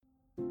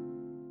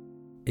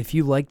If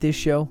you like this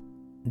show,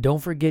 don't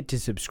forget to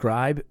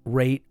subscribe,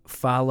 rate,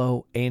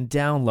 follow, and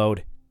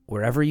download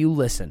wherever you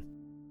listen.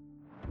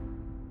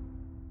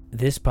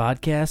 This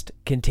podcast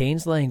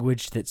contains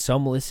language that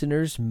some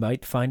listeners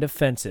might find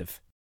offensive.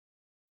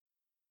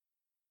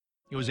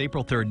 It was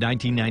April 3rd,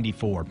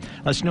 1994,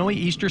 a snowy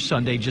Easter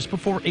Sunday just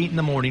before 8 in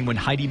the morning when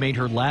Heidi made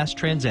her last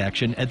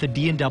transaction at the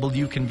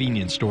D&W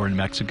convenience store in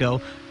Mexico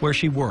where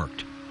she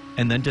worked,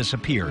 and then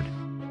disappeared.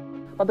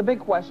 But the big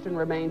question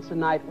remains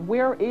tonight,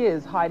 where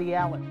is Heidi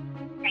Allen?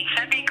 They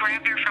said they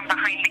grabbed her from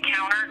behind the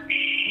counter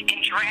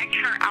and dragged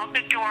her out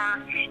the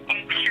door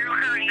and threw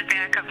her in the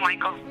back of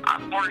Michael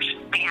Bohr's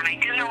van. I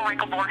do know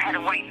Michael Bohr had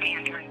a white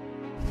van during.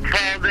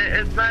 Well,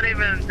 it's not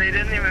even, they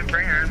didn't even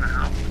bring her in the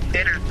house. They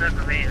had her in the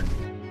van.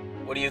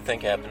 What do you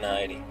think happened to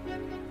Heidi?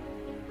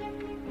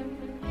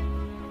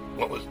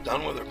 What was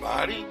done with her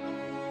body?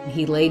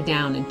 He laid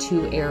down in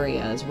two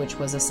areas, which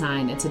was a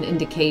sign. It's an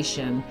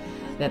indication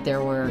that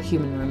there were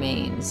human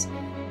remains.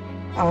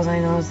 All I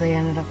know is they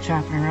ended up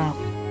chopping her up.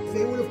 If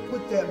they would have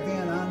put that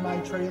van on my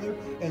trailer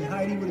and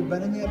Heidi would have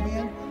been in that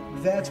van,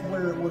 that's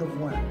where it would have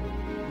went.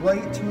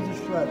 Right to the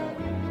shredder.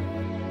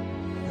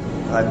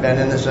 I've been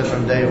in this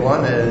from day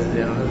one. There's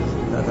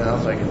nothing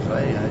else I can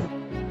say.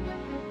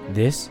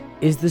 This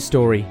is the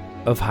story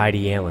of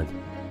Heidi Allen.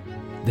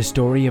 The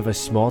story of a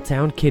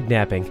small-town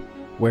kidnapping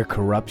where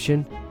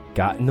corruption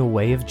got in the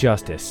way of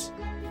justice.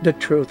 The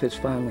truth is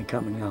finally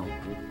coming out.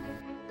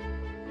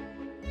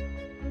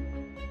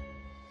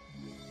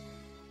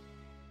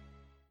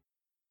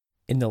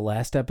 In the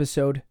last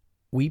episode,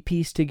 we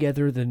pieced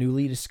together the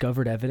newly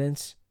discovered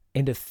evidence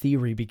and a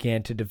theory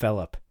began to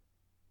develop.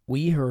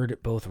 We heard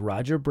both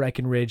Roger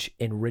Breckenridge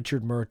and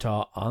Richard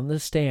Murtaugh on the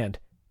stand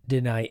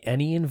deny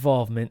any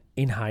involvement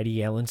in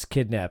Heidi Allen's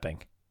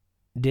kidnapping.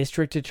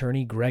 District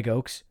Attorney Greg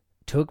Oakes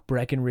took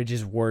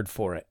Breckenridge's word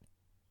for it.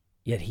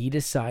 Yet he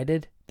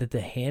decided that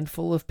the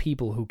handful of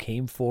people who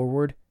came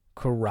forward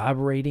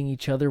corroborating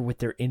each other with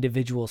their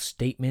individual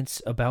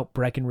statements about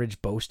Breckenridge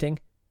boasting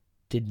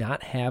did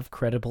not have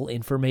credible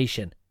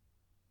information.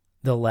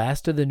 The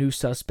last of the new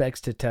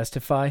suspects to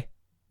testify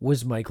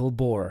was Michael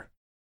Bohr.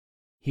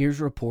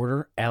 Here's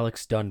reporter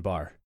Alex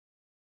Dunbar.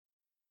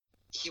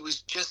 He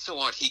was just so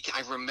odd.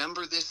 I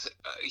remember this.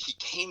 He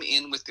came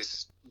in with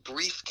this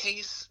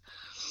briefcase,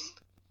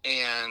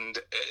 and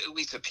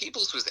Lisa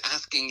Peebles was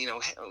asking,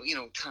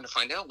 trying to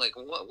find out, like,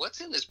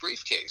 what's in this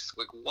briefcase?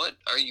 Like, what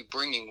are you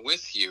bringing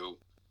with you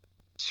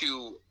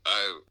to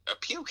a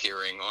appeal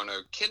hearing on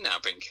a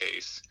kidnapping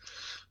case?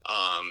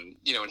 And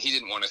he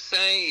didn't want to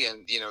say,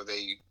 and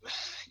they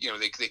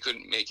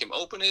couldn't make him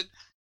open it.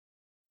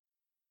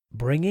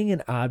 Bringing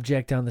an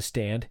object on the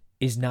stand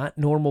is not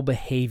normal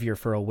behavior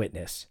for a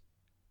witness.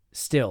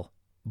 Still,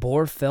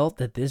 Bohr felt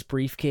that this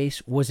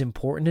briefcase was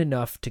important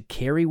enough to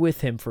carry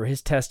with him for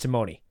his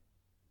testimony.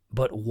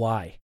 But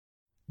why?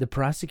 The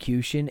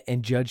prosecution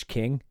and Judge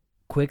King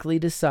quickly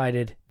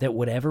decided that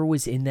whatever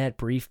was in that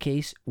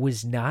briefcase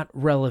was not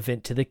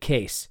relevant to the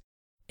case,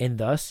 and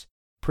thus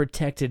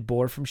protected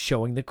Bohr from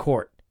showing the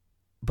court.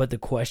 But the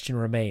question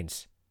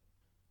remains,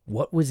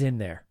 what was in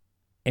there,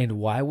 and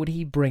why would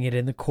he bring it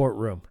in the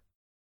courtroom?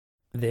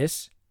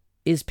 This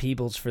is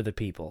Peebles for the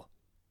People,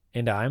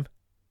 and I'm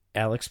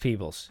Alex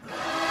Peebles.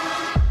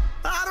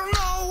 I don't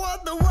know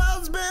what the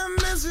world's been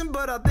missing,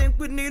 but I think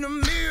we need a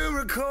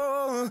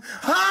miracle.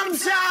 I'm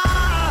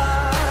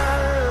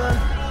tired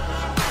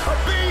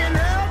of being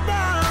held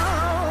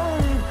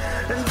down,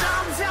 and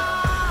I'm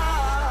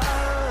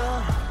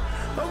tired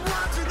of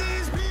watching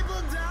these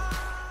people die.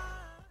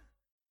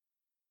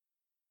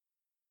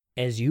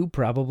 As you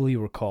probably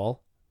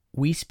recall,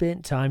 we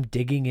spent time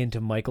digging into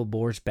Michael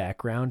Bohr's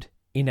background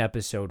in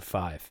episode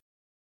 5.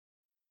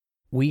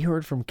 We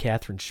heard from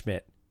Catherine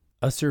Schmidt,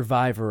 a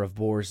survivor of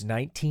Bohr's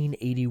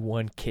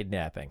 1981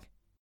 kidnapping.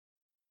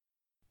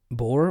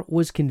 Bohr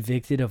was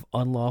convicted of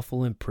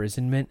unlawful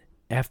imprisonment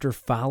after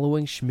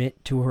following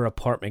Schmidt to her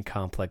apartment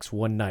complex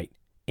one night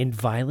and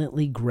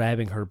violently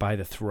grabbing her by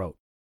the throat.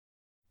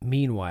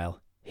 Meanwhile,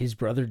 his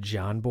brother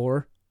John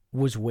Bohr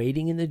was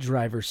waiting in the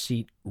driver's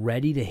seat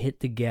ready to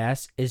hit the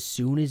gas as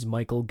soon as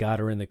Michael got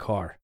her in the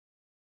car.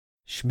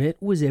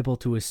 Schmidt was able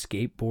to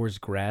escape Bohr's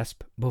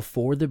grasp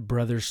before the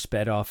brothers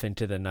sped off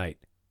into the night.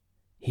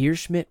 Here's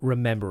Schmidt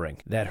remembering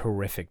that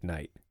horrific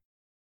night.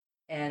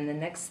 And the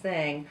next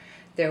thing,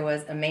 there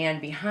was a man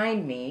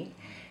behind me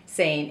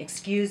saying,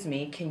 "Excuse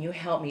me, can you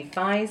help me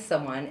find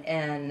someone?"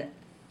 And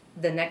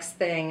the next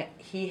thing,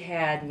 he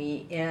had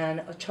me in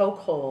a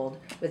chokehold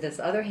with his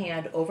other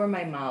hand over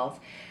my mouth,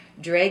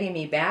 dragging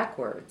me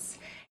backwards.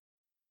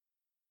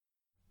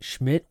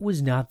 Schmidt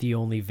was not the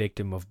only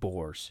victim of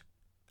Bohr's.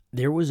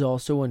 There was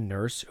also a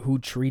nurse who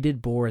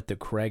treated Bohr at the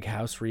Craig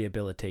House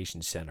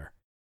Rehabilitation Center.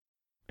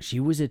 She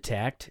was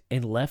attacked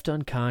and left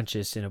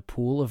unconscious in a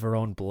pool of her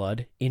own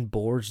blood in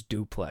Bohr's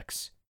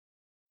duplex.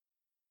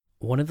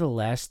 One of the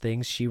last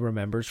things she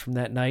remembers from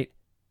that night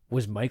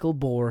was Michael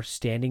Bohr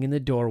standing in the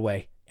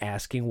doorway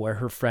asking where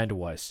her friend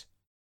was.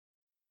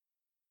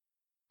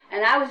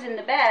 And I was in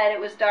the bed,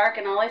 it was dark,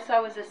 and all I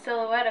saw was a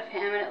silhouette of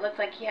him, and it looked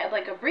like he had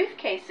like a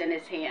briefcase in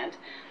his hand.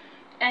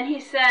 And he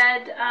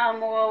said,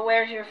 well,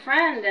 where's your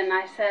friend? And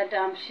I said,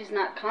 she's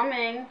not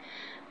coming.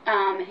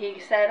 He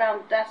said,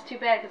 that's too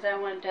bad, because I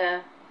wanted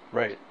to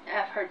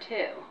F her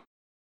too.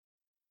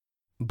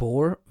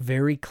 Bohr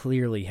very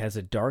clearly has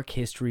a dark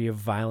history of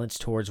violence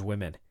towards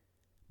women.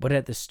 But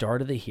at the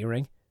start of the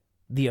hearing,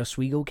 the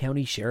Oswego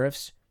County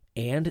Sheriff's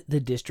and the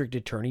District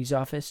Attorney's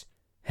Office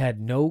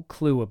had no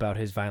clue about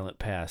his violent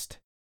past.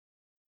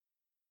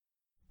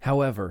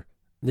 However,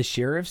 the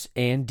sheriffs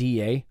and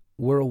DA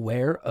were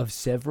aware of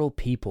several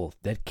people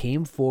that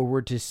came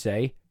forward to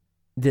say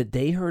that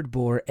they heard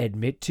Bohr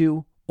admit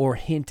to or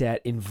hint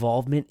at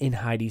involvement in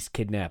Heidi's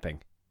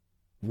kidnapping.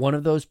 One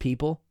of those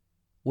people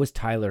was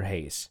Tyler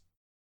Hayes.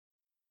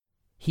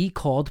 He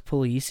called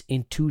police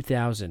in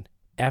 2000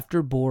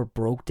 after Bohr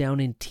broke down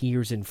in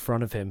tears in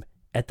front of him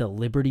at the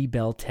Liberty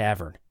Bell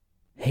Tavern.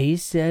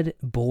 Hayes said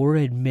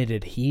Bohr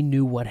admitted he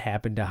knew what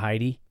happened to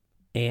Heidi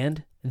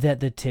and that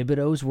the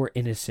Thibodeaus were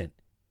innocent.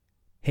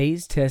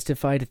 Hayes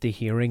testified at the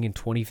hearing in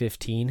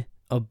 2015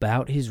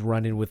 about his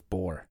run-in with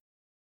Bohr.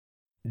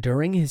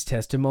 During his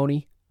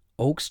testimony,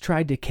 Oakes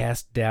tried to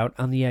cast doubt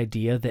on the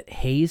idea that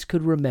Hayes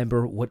could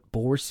remember what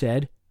Bohr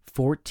said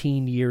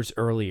 14 years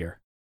earlier,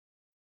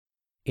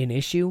 an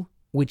issue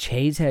which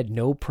Hayes had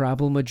no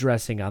problem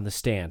addressing on the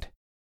stand.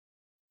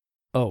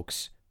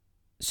 Oakes: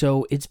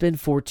 so it's been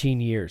 14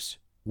 years.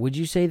 Would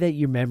you say that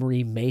your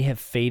memory may have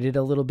faded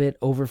a little bit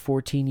over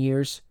 14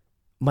 years?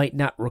 Might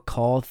not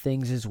recall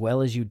things as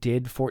well as you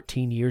did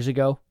 14 years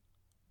ago?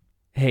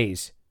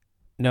 Hayes: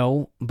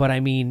 no, but I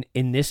mean,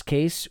 in this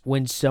case,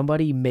 when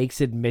somebody makes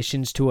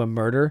admissions to a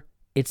murder,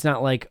 it's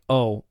not like,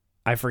 oh,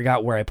 I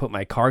forgot where I put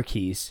my car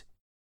keys.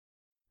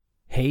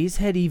 Hayes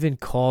had even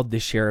called the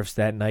sheriffs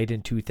that night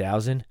in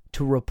 2000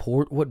 to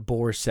report what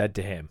Bohr said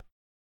to him.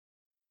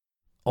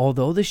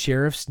 Although the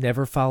sheriffs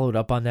never followed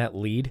up on that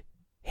lead,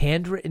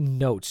 handwritten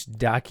notes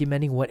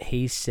documenting what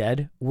Hayes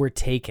said were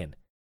taken.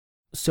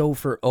 So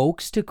for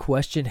Oakes to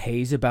question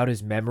Hayes about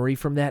his memory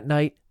from that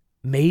night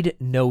made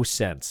no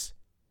sense.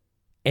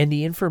 And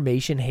the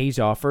information Hayes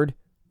offered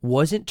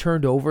wasn't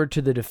turned over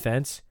to the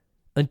defense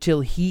until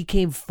he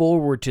came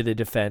forward to the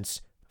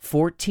defense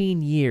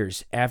 14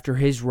 years after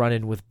his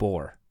run-in with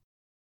Bohr.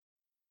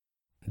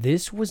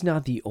 This was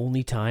not the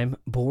only time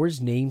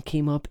Bohr's name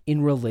came up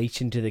in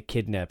relation to the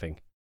kidnapping.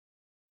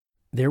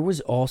 There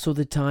was also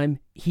the time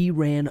he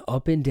ran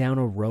up and down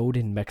a road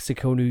in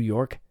Mexico, New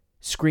York,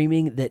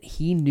 screaming that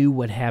he knew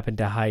what happened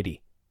to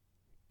Heidi,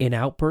 an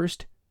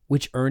outburst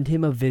which earned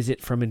him a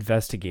visit from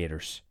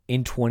investigators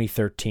in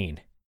 2013.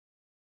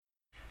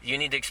 You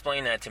need to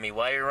explain that to me.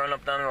 Why you run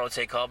up down the road,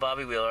 say, call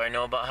Bobby Wheeler, I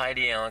know about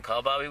Heidi Allen,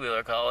 call Bobby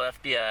Wheeler, call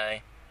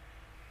FBI.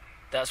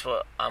 That's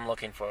what I'm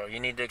looking for. You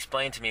need to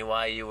explain to me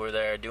why you were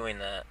there doing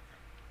that.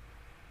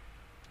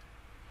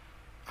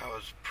 I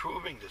was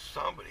proving to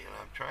somebody, and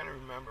I'm trying to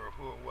remember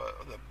who it was.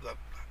 I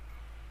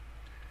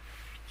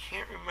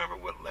can't remember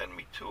what led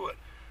me to it.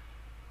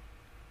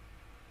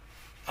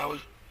 I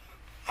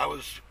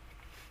was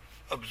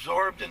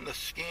absorbed in the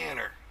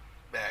scanner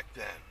back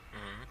then,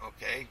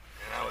 okay?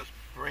 And I was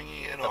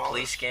bringing in the all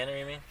police scanner,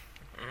 you mean?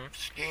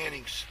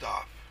 Scanning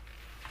stuff.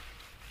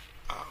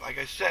 Like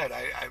I said,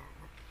 I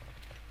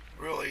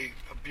really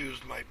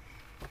abused my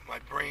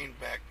brain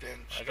back then,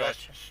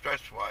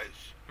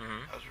 stress-wise.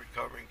 I was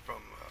recovering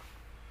from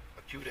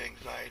acute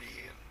anxiety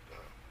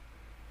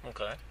and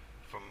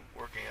from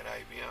working at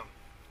IBM.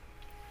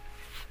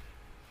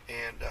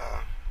 And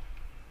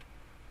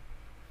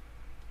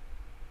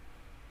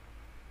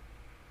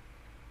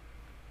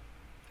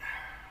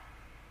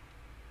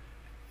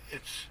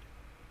it's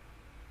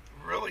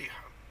really,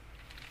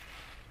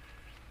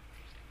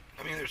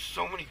 I mean, there's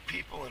so many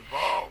people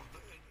involved.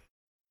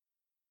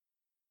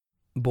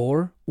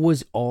 Bohr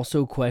was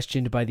also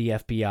questioned by the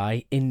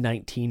FBI in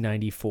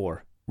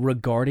 1994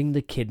 regarding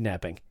the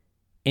kidnapping,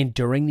 and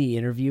during the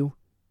interview,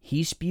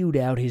 he spewed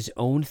out his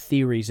own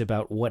theories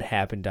about what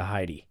happened to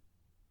Heidi.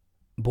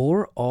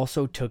 Bohr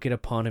also took it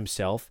upon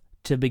himself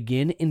to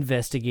begin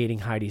investigating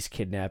Heidi's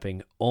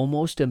kidnapping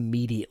almost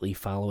immediately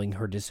following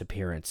her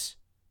disappearance.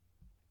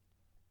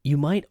 You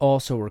might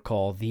also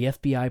recall the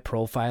FBI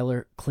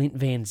profiler Clint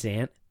Van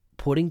Zandt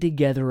putting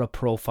together a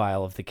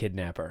profile of the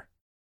kidnapper.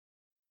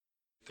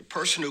 The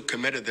person who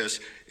committed this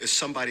is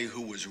somebody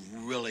who was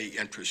really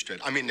interested.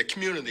 I mean, the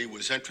community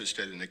was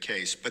interested in the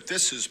case, but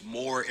this is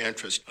more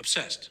interest.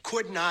 Obsessed.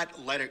 Could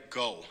not let it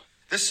go.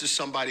 This is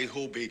somebody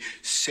who'll be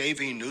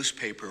saving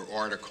newspaper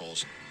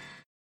articles.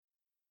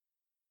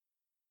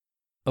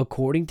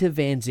 According to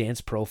Van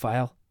Zandt's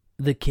profile,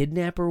 the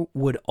kidnapper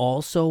would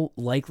also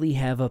likely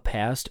have a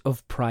past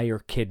of prior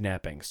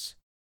kidnappings.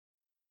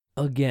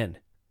 Again,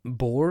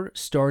 Bohr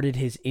started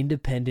his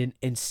independent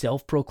and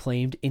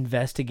self-proclaimed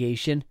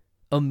investigation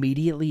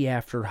immediately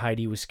after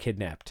Heidi was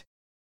kidnapped.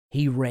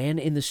 He ran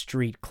in the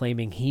street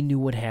claiming he knew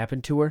what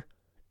happened to her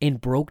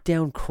and broke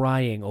down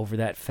crying over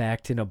that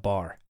fact in a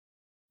bar.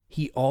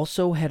 He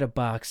also had a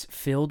box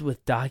filled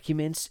with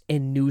documents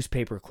and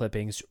newspaper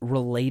clippings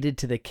related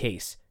to the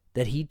case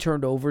that he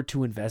turned over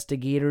to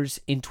investigators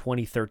in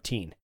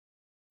 2013.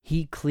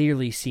 He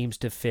clearly seems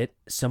to fit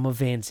some of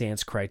Van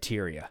Zant's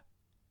criteria.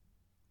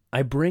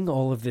 I bring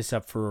all of this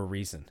up for a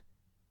reason.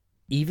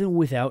 Even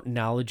without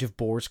knowledge of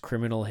Bohr's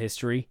criminal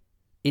history,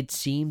 it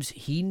seems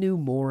he knew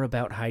more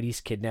about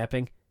Heidi's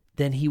kidnapping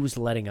than he was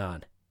letting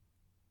on,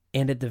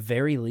 and at the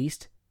very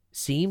least,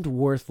 seemed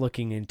worth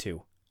looking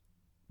into.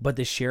 But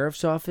the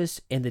sheriff's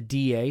office and the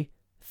DA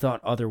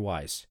thought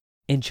otherwise,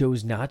 and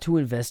chose not to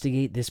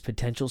investigate this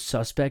potential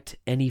suspect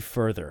any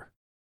further.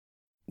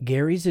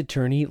 Gary's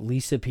attorney,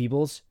 Lisa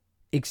Peebles,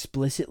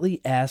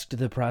 explicitly asked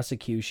the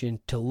prosecution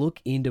to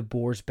look into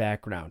Bohr's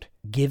background,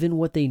 given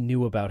what they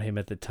knew about him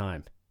at the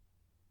time.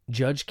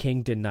 Judge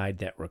King denied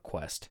that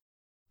request.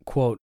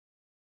 Quote,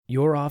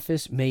 "Your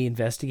office may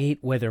investigate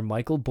whether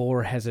Michael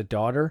Bohr has a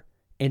daughter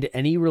and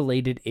any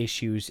related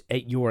issues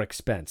at your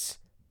expense.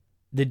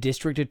 The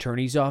district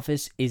attorney's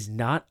office is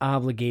not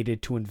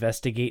obligated to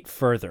investigate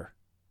further."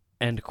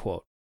 End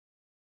quote.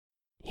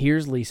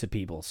 Here's Lisa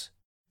Peebles.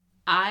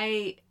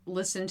 I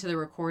listened to the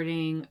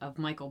recording of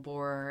Michael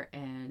Bohr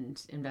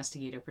and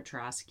Investigator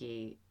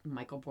Petrosky.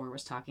 Michael Bohr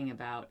was talking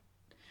about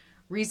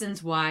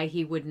reasons why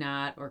he would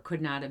not or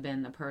could not have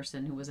been the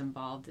person who was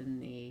involved in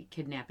the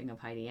kidnapping of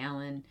Heidi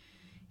Allen.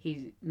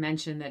 He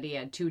mentioned that he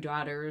had 2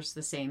 daughters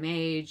the same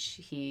age.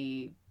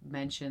 He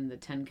mentioned the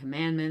 10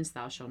 Commandments,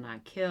 thou shalt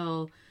not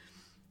kill.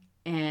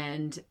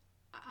 And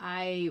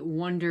I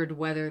wondered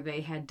whether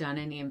they had done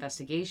any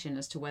investigation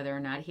as to whether or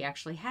not he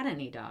actually had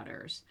any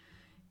daughters,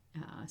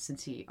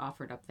 since he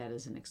offered up that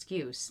as an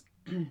excuse.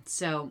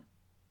 So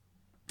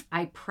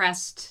I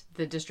pressed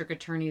the district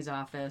attorney's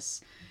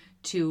office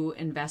to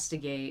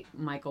investigate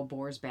Michael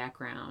Bohr's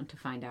background to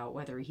find out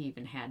whether he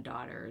even had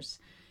daughters.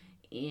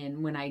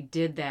 And when I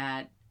did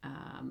that,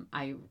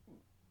 I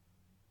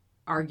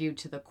argued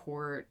to the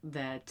court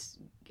that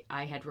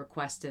I had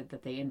requested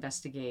that they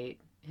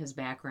investigate his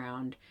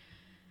background.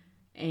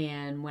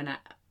 And when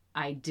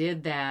I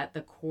did that,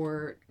 the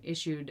court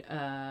issued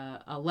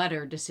a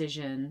letter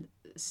decision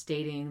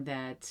stating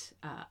that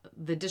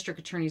the district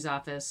attorney's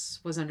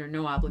office was under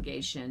no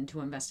obligation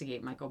to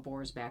investigate Michael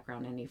Bohr's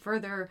background any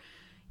further.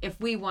 If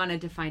we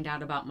wanted to find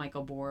out about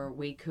Michael Bohr,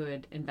 we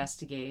could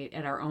investigate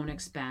at our own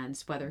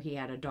expense whether he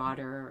had a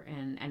daughter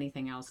and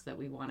anything else that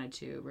we wanted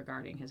to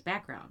regarding his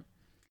background.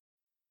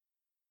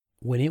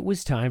 When it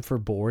was time for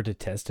Bohr to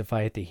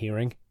testify at the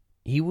hearing,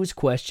 he was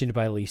questioned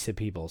by Lisa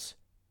Peebles,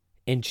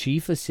 and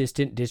Chief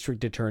Assistant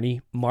District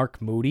Attorney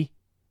Mark Moody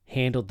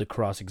handled the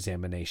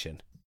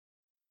cross-examination.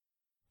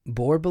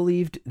 Bohr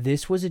believed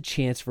this was a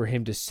chance for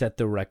him to set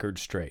the record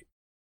straight.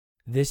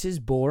 This is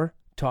Bohr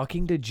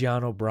talking to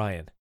John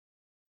O'Brien.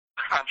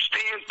 I'm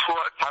staying put.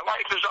 My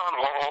life is on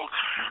hold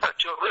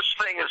until this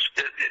thing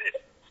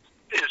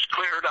is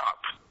cleared up.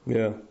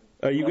 Yeah.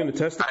 Are you going to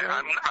testify?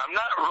 I'm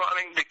not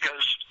running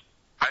because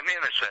I'm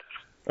innocent.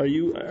 Are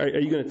you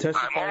going to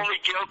testify? I'm only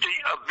guilty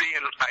of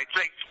being. I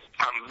think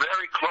I'm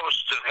very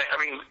close to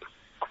having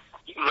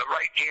the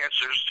right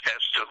answers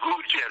as to who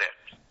did it.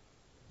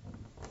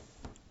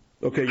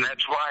 Okay. And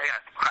that's why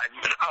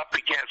I've been up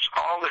against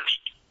all this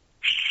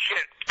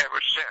shit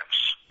ever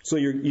since. So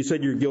you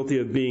said you're guilty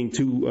of being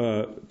too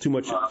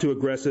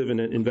aggressive and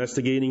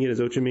investigating it. Is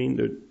that what you mean?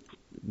 No,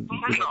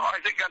 I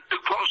think I'm too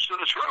close to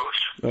the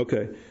truth.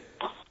 Okay.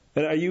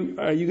 And are you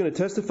going to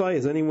testify?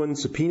 Has anyone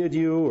subpoenaed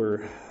you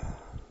or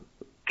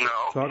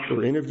talked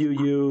or interviewed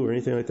you or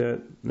anything like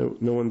that? No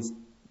one's.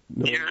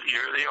 No. You're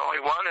the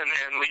only one,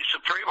 and Lisa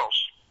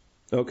Peebles.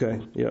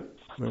 Okay. Yep.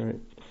 All right.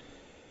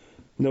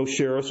 No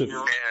sheriffs. So help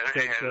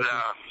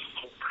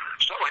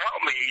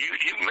me.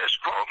 You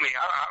misquote me.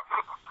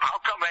 I'll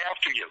come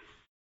after you.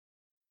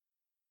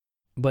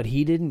 But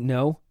he didn't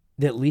know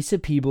that Lisa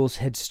Peebles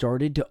had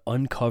started to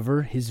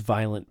uncover his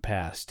violent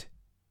past.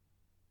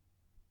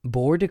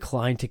 Bohr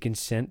declined to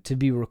consent to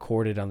be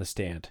recorded on the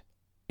stand,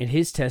 and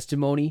his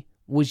testimony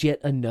was yet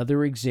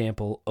another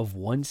example of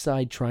one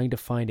side trying to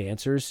find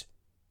answers,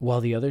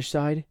 while the other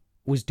side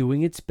was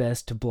doing its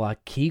best to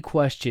block key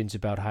questions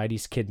about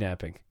Heidi's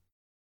kidnapping.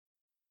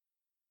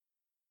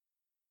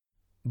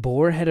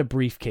 Bohr had a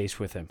briefcase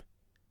with him,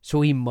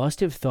 so he must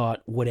have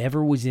thought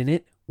whatever was in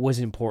it was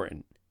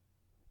important.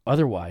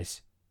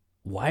 Otherwise,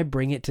 why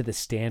bring it to the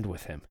stand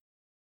with him?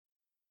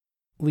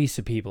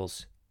 Lisa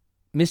Peebles.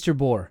 Mr.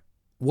 Bohr,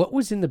 what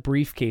was in the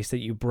briefcase that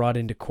you brought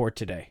into court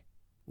today?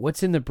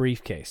 What's in the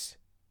briefcase?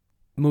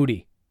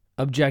 Moody.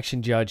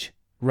 Objection, Judge.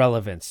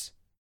 Relevance.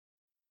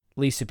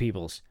 Lisa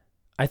Peebles.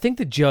 I think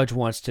the judge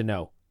wants to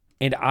know,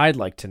 and I'd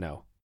like to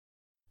know.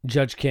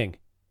 Judge King.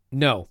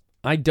 No,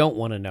 I don't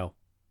want to know.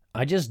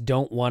 I just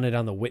don't want it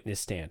on the witness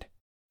stand.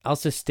 I'll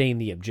sustain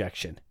the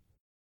objection.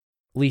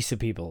 Lisa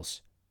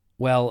Peebles.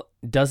 Well,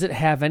 does it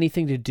have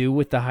anything to do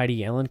with the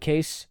Heidi Allen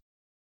case?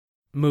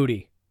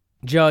 Moody.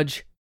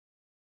 Judge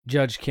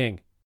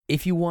King.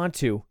 If you want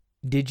to,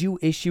 did you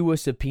issue a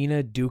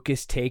subpoena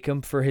Dukas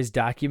Takem for his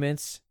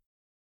documents?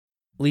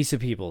 Lisa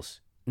Peebles.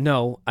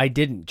 No, I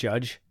didn't,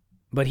 Judge.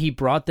 But he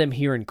brought them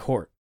here in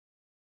court.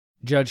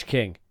 Judge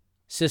King.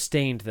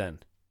 Sustained then.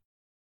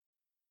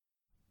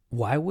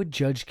 Why would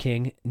Judge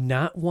King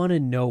not want to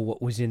know what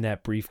was in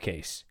that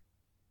briefcase?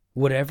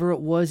 Whatever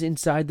it was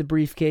inside the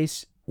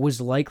briefcase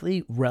was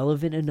likely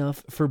relevant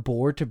enough for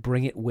Bohr to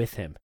bring it with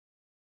him.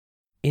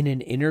 In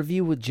an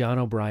interview with John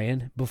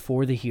O'Brien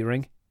before the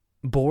hearing,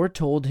 Bohr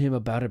told him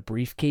about a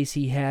briefcase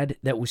he had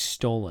that was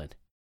stolen.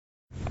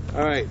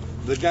 All right,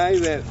 the guy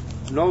that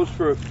knows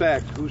for a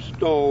fact who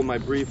stole my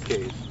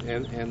briefcase,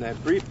 and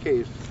that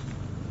briefcase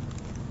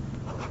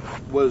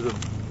was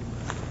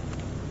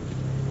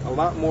a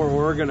lot more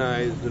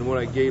organized than what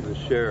I gave the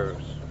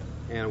sheriffs,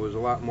 and it was a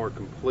lot more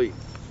complete.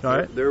 All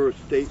right. There were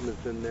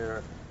statements in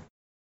there.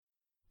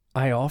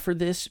 I offer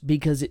this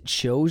because it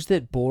shows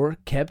that Bohr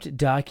kept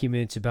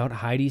documents about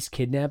Heidi's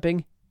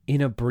kidnapping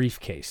in a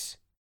briefcase.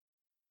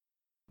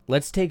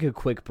 Let's take a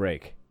quick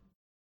break.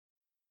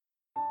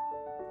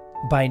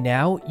 By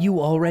now,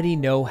 you already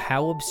know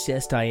how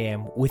obsessed I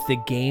am with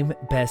the game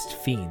Best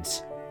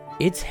Fiends.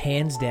 It's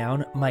hands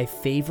down my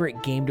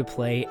favorite game to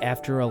play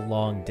after a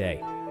long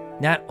day.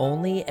 Not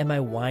only am I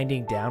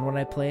winding down when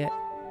I play it,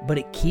 but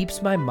it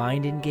keeps my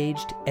mind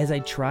engaged as I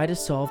try to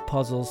solve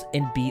puzzles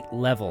and beat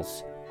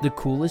levels. The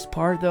coolest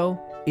part, though,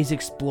 is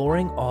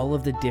exploring all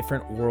of the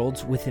different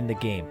worlds within the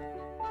game.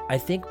 I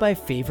think my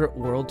favorite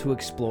world to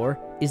explore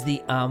is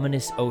the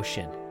Ominous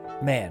Ocean.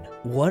 Man,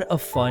 what a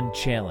fun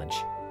challenge.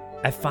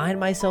 I find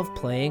myself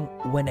playing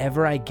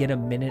whenever I get a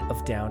minute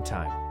of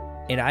downtime,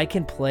 and I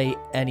can play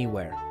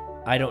anywhere.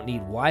 I don't need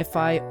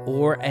Wi-Fi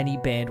or any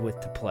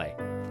bandwidth to play.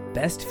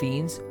 Best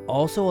Fiends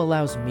also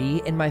allows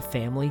me and my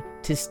family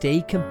to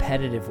stay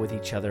competitive with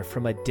each other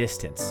from a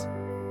distance.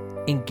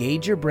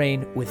 Engage your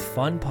brain with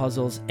fun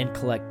puzzles and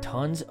collect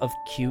tons of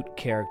cute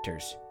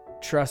characters.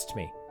 Trust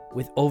me,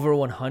 with over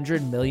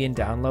 100 million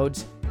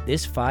downloads,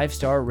 this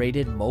 5-star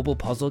rated mobile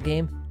puzzle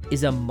game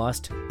is a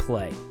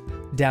must-play.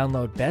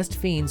 Download Best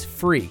Fiends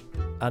free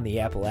on the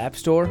Apple App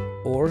Store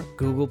or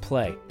Google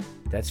Play.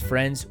 That's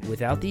friends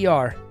without the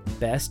R,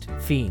 Best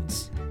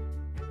Fiends.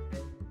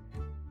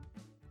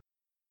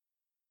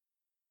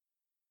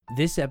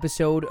 This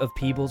episode of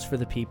Peebles for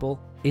the People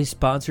is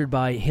sponsored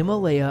by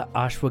Himalaya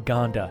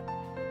Ashwagandha.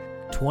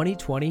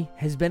 2020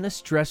 has been a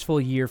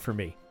stressful year for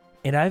me,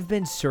 and I've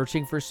been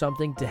searching for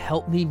something to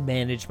help me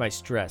manage my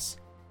stress.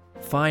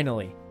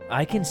 Finally,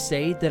 I can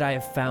say that I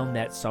have found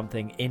that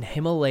something in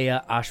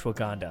Himalaya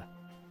Ashwagandha.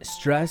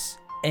 Stress,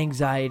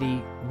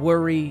 anxiety,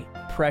 worry,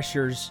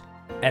 pressures,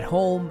 at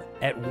home,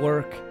 at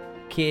work,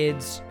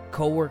 kids,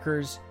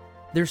 coworkers.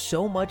 There's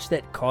so much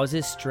that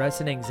causes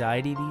stress and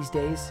anxiety these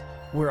days.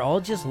 We're all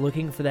just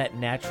looking for that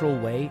natural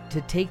way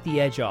to take the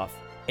edge off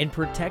and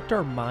protect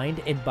our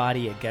mind and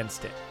body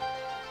against it.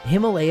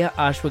 Himalaya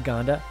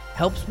Ashwagandha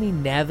helps me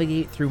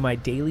navigate through my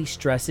daily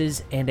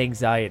stresses and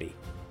anxiety.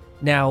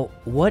 Now,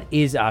 what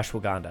is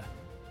ashwagandha?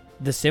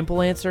 The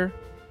simple answer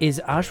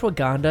is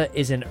ashwagandha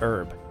is an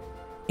herb.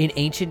 In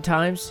ancient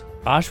times,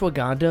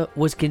 ashwagandha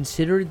was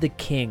considered the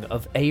king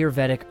of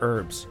Ayurvedic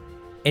herbs,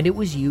 and it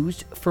was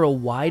used for a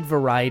wide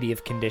variety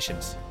of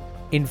conditions.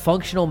 In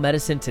functional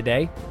medicine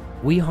today,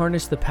 we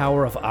harness the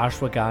power of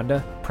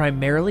ashwagandha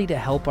primarily to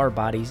help our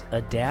bodies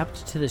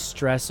adapt to the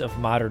stress of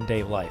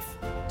modern-day life,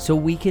 so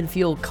we can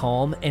feel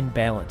calm and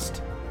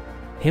balanced.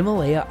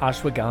 Himalaya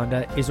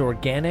Ashwagandha is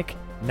organic,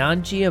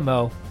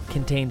 non-GMO,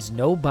 contains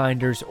no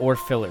binders or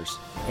fillers,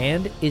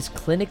 and is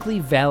clinically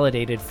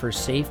validated for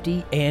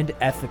safety and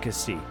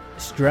efficacy.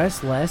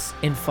 Stress less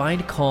and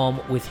find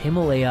calm with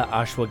Himalaya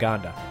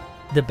Ashwagandha.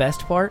 The best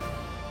part?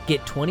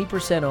 Get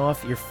 20%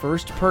 off your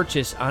first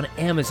purchase on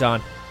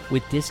Amazon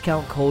with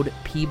discount code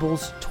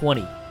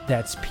Peebles20.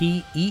 That's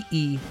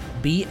PEEBLES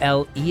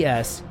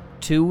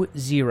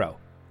 20.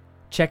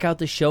 Check out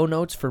the show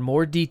notes for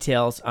more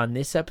details on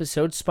this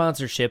episode's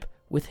sponsorship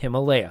with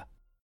Himalaya.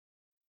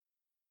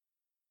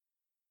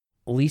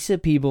 Lisa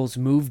Peebles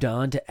moved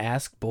on to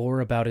ask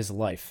Bohr about his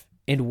life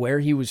and where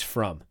he was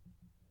from.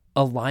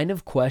 A line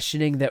of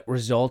questioning that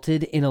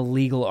resulted in a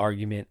legal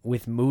argument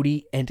with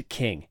Moody and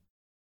King.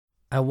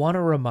 I want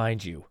to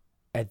remind you,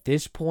 at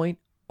this point,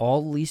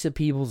 all Lisa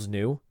Peebles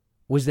knew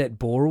was that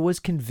Bohr was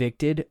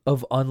convicted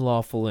of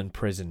unlawful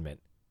imprisonment.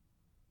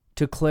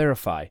 To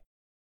clarify,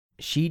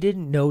 she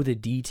didn't know the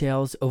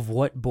details of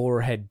what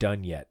Bohr had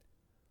done yet,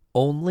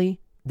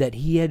 only that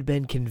he had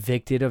been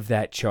convicted of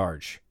that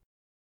charge.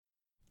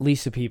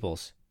 Lisa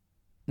Peebles: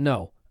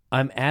 no,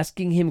 I'm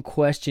asking him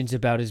questions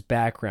about his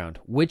background,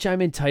 which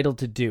I'm entitled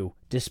to do,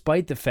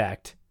 despite the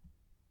fact.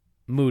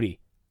 Moody: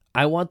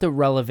 I want the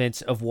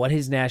relevance of what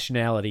his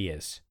nationality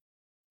is.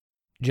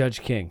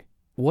 Judge King: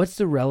 what's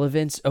the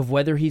relevance of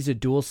whether he's a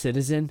dual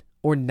citizen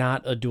or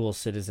not a dual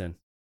citizen?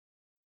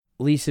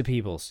 Lisa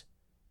Peebles: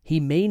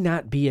 he may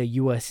not be a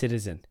U.S.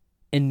 citizen,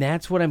 and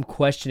that's what I'm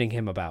questioning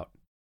him about.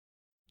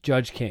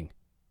 Judge King: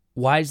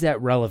 why is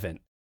that relevant?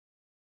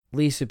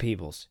 Lisa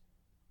Peebles: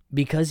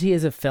 because he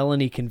has a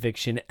felony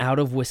conviction out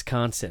of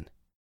Wisconsin.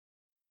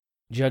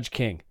 Judge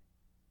King: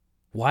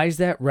 why is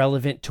that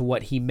relevant to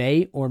what he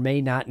may or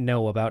may not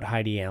know about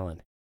Heidi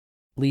Allen?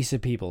 Lisa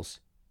Peebles: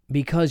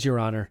 because, Your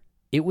Honor,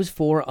 it was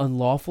for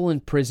unlawful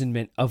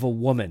imprisonment of a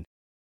woman.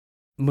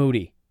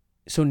 Moody: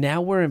 So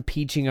now we're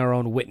impeaching our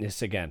own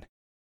witness again.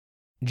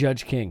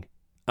 Judge King,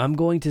 I'm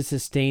going to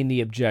sustain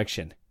the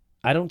objection.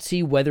 I don't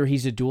see whether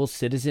he's a dual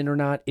citizen or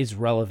not is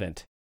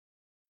relevant.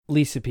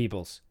 Lisa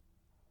Peoples,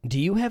 do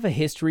you have a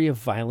history of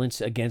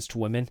violence against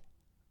women?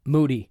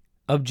 Moody,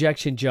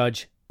 objection,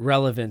 Judge.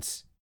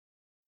 Relevance.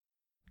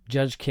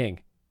 Judge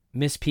King,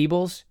 Miss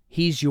Peebles,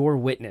 he's your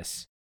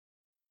witness.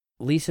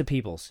 Lisa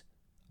Peoples,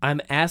 I'm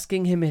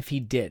asking him if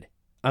he did.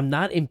 I'm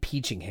not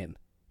impeaching him.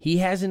 He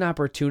has an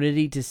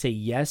opportunity to say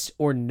yes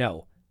or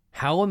no.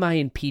 How am I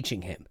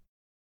impeaching him?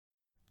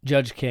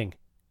 Judge King,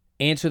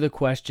 answer the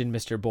question,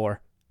 Mr. Bohr.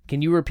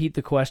 Can you repeat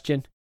the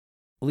question?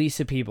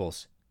 Lisa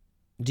Peoples,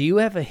 do you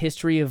have a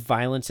history of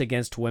violence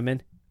against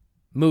women?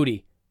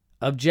 Moody,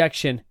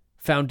 objection,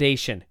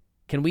 foundation.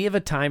 Can we have a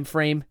time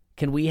frame?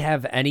 Can we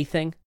have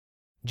anything?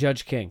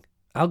 Judge King,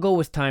 I'll go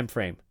with time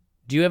frame.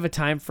 Do you have a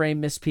time frame,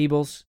 Miss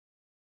Peebles?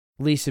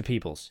 Lisa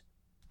Peoples,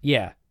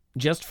 yeah,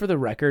 just for the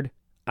record,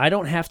 I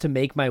don't have to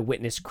make my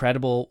witness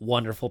credible,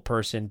 wonderful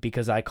person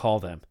because I call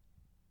them.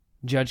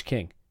 Judge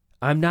King,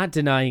 I'm not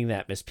denying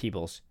that, Miss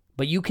Peebles,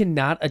 but you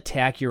cannot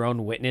attack your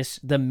own witness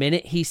the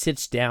minute he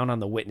sits down on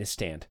the witness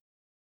stand.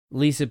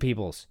 Lisa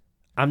Peoples,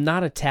 I'm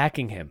not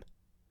attacking him.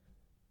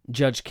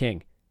 Judge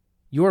King,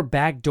 you're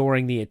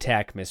backdooring the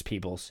attack, Miss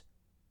Peebles.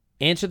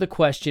 Answer the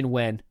question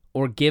when,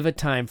 or give a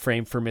time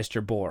frame for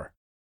Mr. Bohr.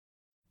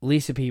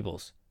 Lisa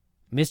Peebles,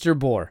 Mr.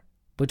 Bohr,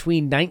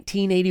 between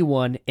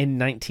 1981 and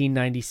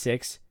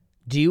 1996,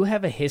 do you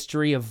have a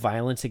history of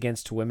violence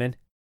against women?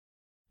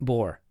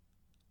 Bohr,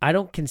 I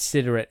don't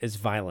consider it as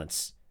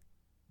violence.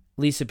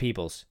 Lisa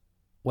Peoples,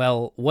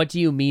 well, what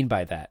do you mean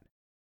by that?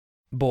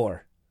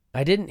 Bohr,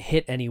 I didn't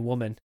hit any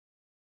woman.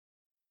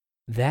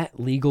 That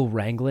legal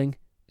wrangling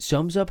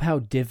sums up how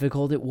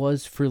difficult it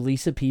was for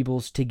Lisa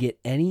Peebles to get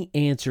any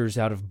answers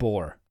out of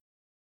Bohr.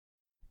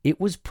 It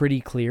was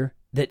pretty clear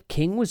that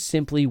King was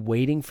simply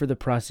waiting for the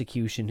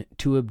prosecution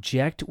to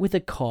object with a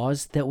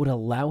cause that would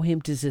allow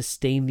him to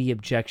sustain the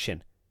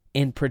objection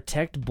and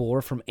protect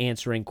Bohr from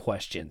answering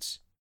questions.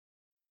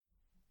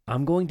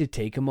 I'm going to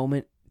take a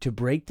moment to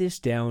break this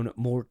down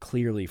more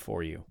clearly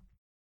for you.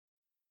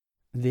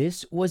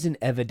 This was an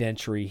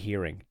evidentiary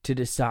hearing to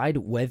decide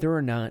whether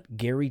or not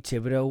Gary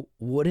Thibodeau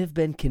would have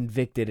been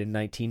convicted in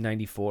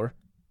 1994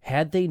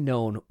 had they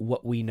known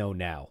what we know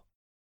now.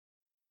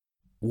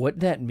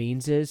 What that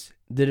means is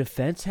the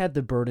defense had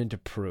the burden to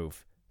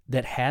prove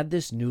that had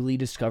this newly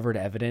discovered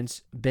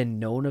evidence been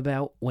known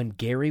about when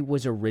Gary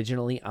was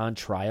originally on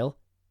trial,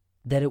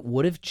 that it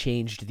would have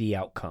changed the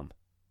outcome.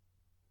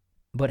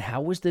 But how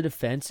was the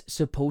defense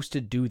supposed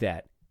to do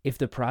that if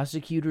the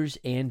prosecutors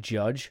and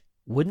judge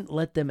wouldn't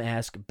let them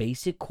ask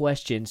basic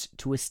questions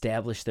to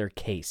establish their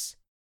case?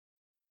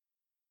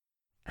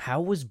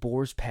 How was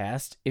Bohr's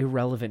past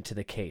irrelevant to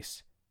the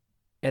case?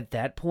 At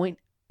that point,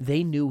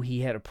 they knew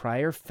he had a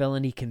prior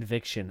felony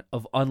conviction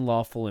of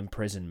unlawful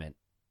imprisonment.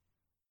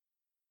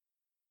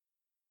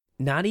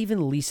 Not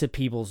even Lisa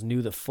Peebles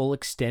knew the full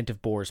extent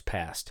of Bohr's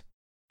past,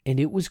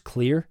 and it was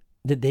clear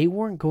that they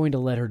weren't going to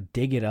let her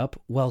dig it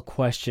up while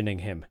questioning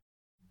him.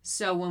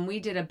 So when we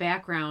did a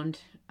background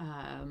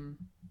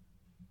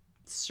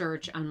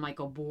search on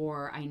Michael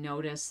Bohr, I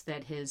noticed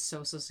that his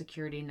social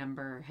security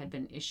number had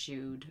been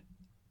issued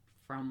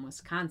from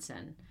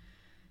Wisconsin.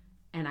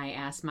 And I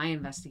asked my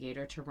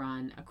investigator to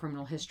run a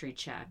criminal history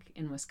check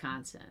in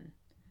Wisconsin.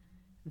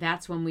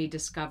 That's when we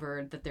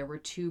discovered that there were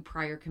 2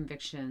 prior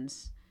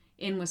convictions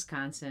in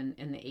Wisconsin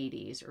in the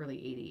 80s, early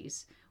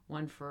 80s.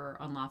 One for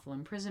unlawful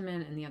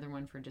imprisonment and the other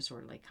one for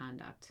disorderly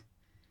conduct.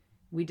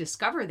 We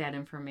discovered that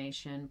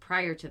information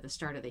prior to the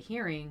start of the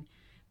hearing,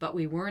 but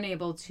we weren't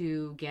able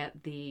to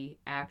get the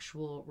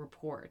actual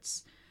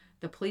reports.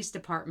 The police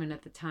department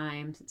at the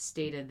time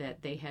stated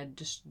that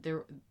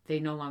they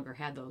no longer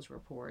had those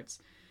reports.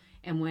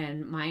 And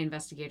when my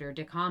investigator,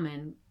 Dick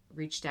Hallman,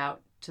 reached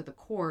out to the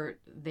court,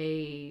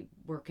 they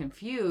were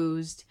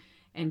confused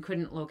and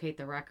couldn't locate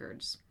the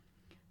records.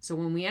 So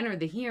when we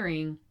entered the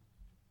hearing,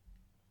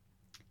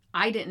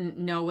 I didn't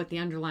know what the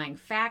underlying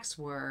facts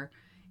were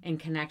in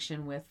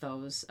connection with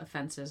those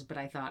offenses, but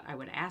I thought I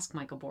would ask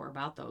Michael Bohr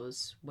about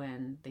those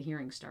when the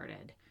hearing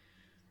started.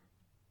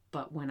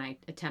 But when I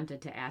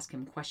attempted to ask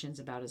him questions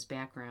about his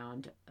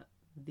background,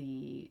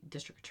 the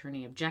district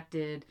attorney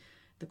objected,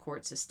 the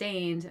court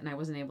sustained, and I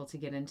wasn't able to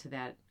get into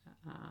that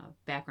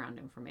background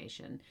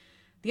information.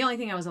 The only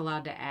thing I was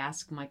allowed to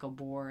ask Michael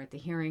Bohr at the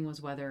hearing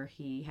was whether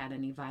he had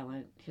any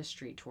violent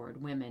history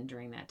toward women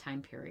during that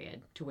time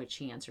period, to which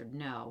he answered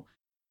no.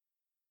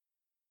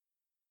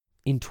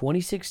 In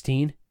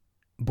 2016,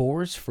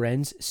 Bohr's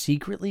friends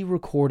secretly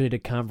recorded a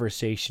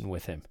conversation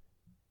with him.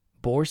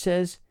 Bohr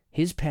says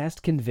his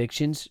past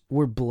convictions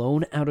were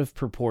blown out of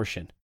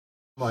proportion.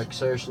 Mike,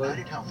 seriously?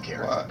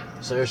 What?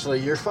 Seriously,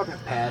 your fucking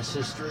past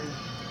history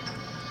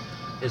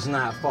is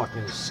not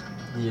fucking,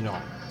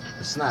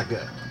 it's not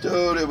good.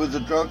 Dude, it was a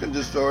drunken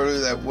disorder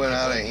that went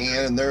out of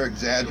hand, and they're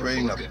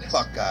exaggerating the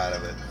fuck out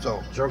of it.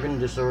 So drunken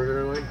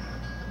disorderly?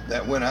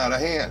 That went out of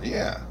hand,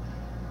 yeah.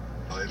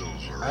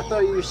 I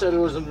thought you said it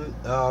was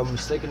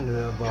mistaken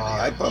of...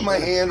 I put my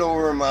hand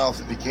over her mouth.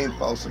 It became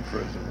false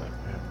imprisonment.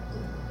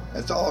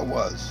 That's all it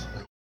was.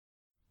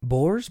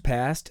 Bohr's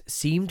past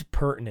seemed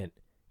pertinent,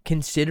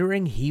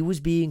 considering he was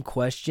being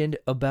questioned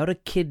about a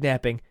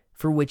kidnapping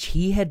for which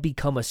he had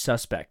become a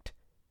suspect.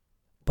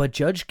 But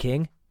Judge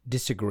King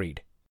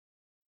disagreed.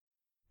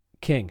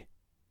 King,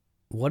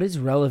 what is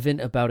relevant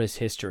about his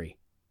history?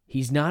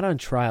 He's not on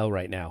trial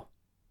right now.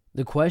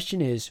 The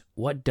question is,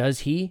 what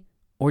does he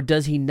or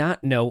does he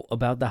not know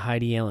about the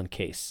Heidi Allen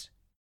case?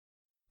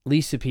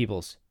 Lisa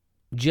Peebles,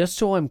 just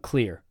so I'm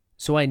clear,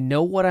 so I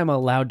know what I'm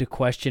allowed to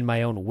question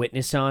my own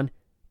witness on,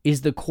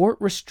 is the court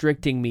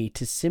restricting me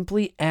to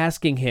simply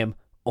asking him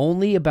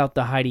only about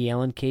the Heidi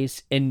Allen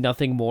case and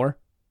nothing more?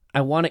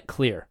 I want it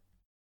clear.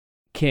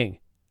 King,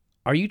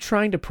 are you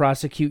trying to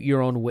prosecute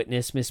your own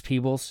witness, Miss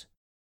Peebles?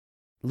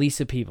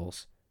 Lisa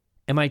Peebles,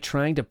 am I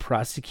trying to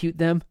prosecute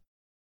them?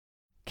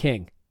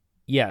 King,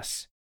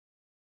 yes.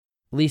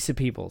 Lisa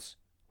Peebles,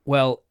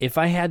 well, if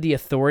I had the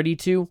authority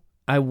to,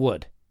 I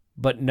would,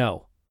 but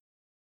no.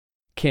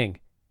 King,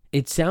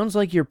 it sounds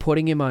like you're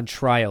putting him on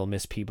trial,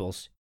 Miss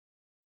Peebles.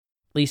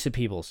 Lisa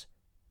Peebles,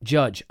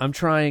 Judge, I'm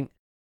trying...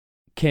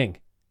 King,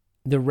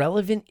 the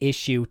relevant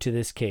issue to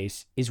this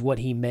case is what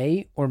he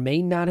may or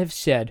may not have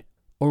said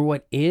or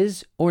what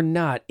is or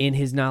not in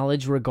his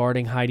knowledge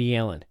regarding Heidi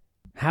Allen.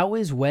 How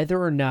is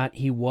whether or not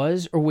he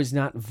was or was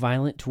not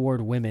violent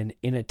toward women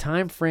in a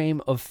time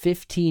frame of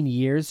 15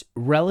 years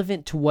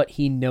relevant to what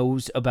he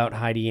knows about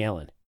Heidi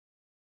Allen?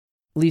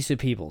 Lisa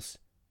Peebles,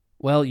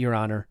 well, Your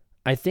Honor,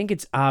 I think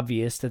it's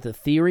obvious that the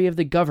theory of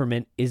the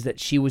government is that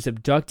she was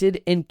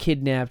abducted and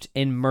kidnapped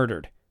and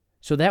murdered.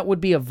 So that would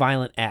be a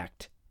violent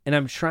act, and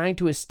I'm trying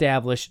to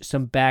establish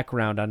some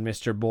background on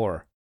Mr.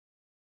 Bohr.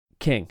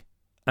 King,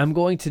 I'm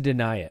going to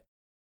deny it.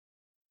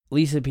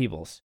 Lisa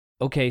Peebles,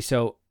 okay,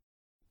 so...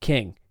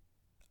 King,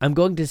 I'm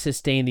going to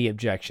sustain the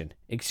objection.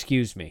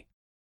 Excuse me.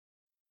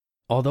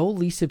 Although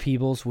Lisa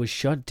Peebles was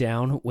shut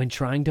down when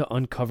trying to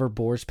uncover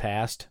Bohr's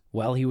past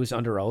while he was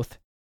under oath,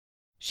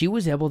 she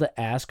was able to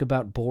ask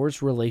about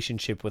Bohr's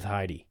relationship with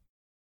Heidi.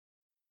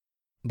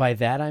 By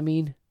that I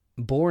mean,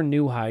 Bohr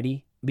knew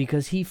Heidi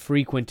because he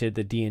frequented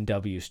the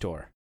D&W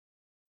store.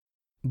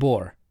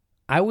 Bohr,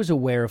 I was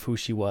aware of who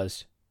she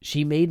was.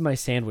 She made my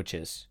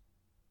sandwiches.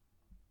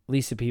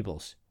 Lisa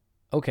Peebles,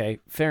 okay,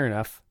 fair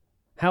enough.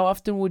 How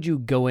often would you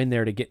go in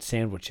there to get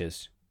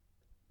sandwiches?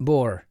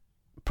 Bohr,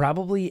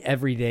 probably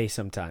every day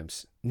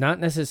sometimes, not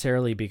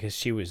necessarily because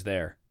she was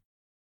there.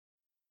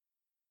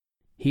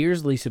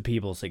 Here's Lisa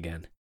Peebles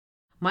again.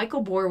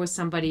 Michael Bohr was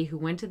somebody who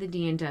went to the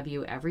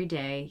D&W every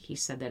day. He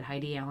said that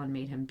Heidi Allen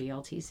made him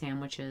BLT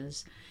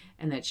sandwiches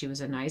and that she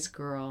was a nice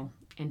girl.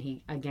 And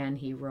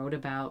he wrote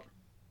about,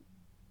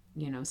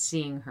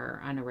 seeing her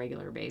on a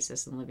regular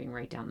basis and living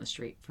right down the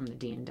street from the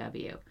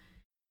D&W.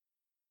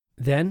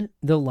 Then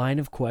the line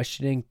of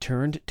questioning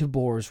turned to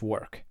Bohr's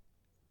work.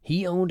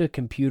 He owned a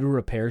computer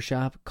repair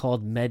shop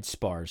called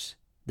MedSpars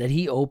that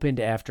he opened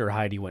after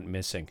Heidi went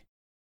missing.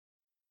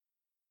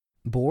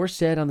 Bohr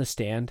said on the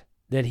stand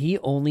that he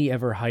only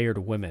ever hired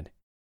women.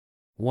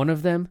 One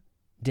of them,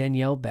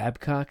 Danielle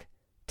Babcock,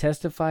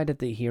 testified at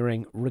the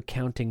hearing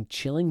recounting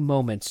chilling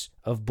moments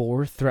of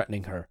Bohr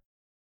threatening her.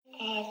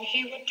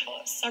 He would tell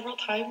us several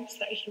times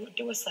that he would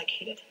do us like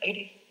he did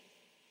Heidi.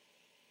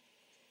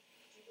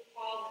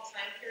 The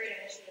time period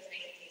in which he was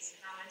making these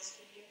comments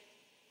to you?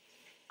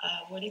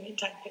 What do you mean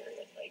time period?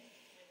 Like,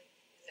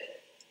 is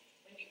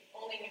it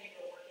only when you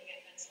were working at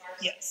MedSpars?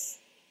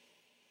 Yes.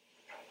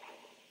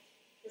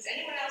 Was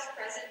anyone else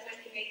present when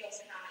he made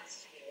those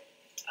comments to you?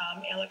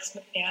 Alex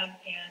McNabb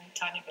and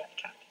Tanya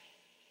Babcock.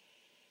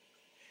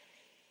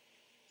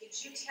 Did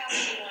you tell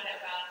anyone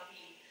about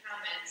the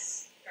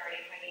comments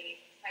regarding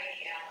Heidi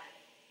Allen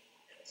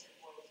that Mr.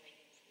 Bohr was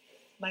making to you?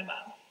 My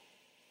mom.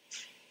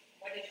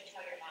 What did you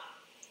tell your mom?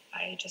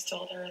 I just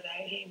told her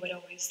that he would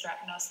always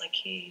threaten us like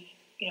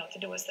to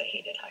do us that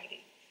he did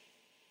Heidi.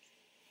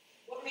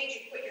 What made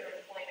you quit your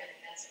employment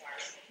at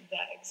MedSpars?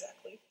 That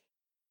exactly.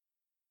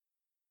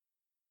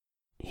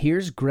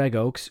 Here's Greg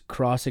Oakes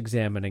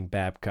cross-examining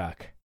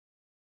Babcock.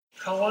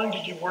 How long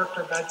did you work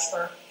for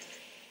MedSpar?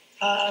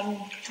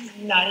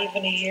 Not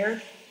even a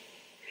year.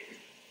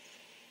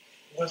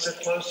 Was it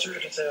closer?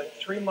 Is it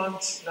 3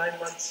 months, 9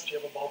 months? Do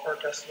you have a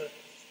ballpark estimate?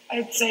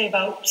 I'd say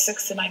about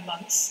 6 to 9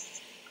 months.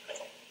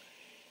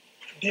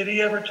 Did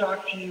he ever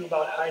talk to you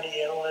about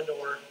Heidi Allen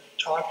or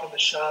talk in the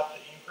shop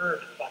that you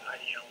heard about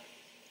Heidi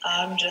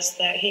Allen? Just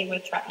that he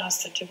would threaten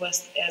us to do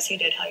us as he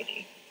did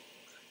Heidi.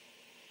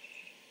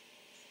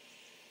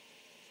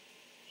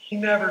 He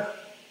never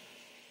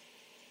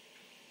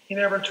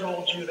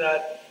told you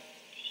that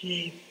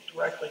he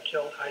directly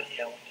killed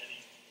Heidi Allen, did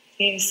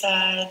he? He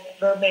said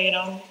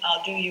verbatim,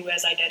 "I'll do you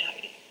as I did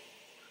Heidi."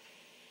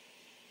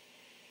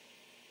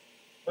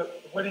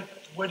 But what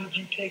did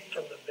you take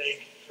from the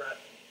vague threat?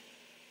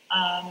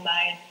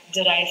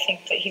 I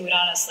think that he would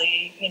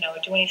honestly,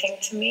 do anything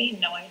to me?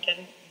 No, I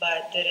didn't.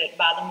 But did it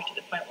bother me to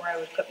the point where I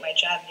would quit my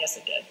job? Yes,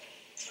 it did.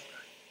 Okay.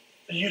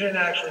 But you didn't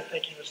actually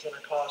think he was going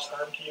to cause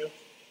harm to you?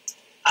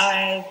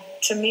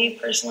 To me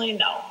personally,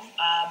 no.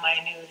 I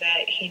knew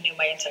that he knew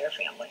my entire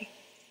family.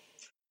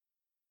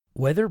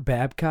 Whether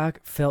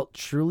Babcock felt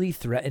truly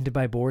threatened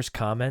by Bohr's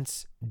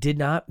comments did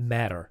not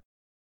matter.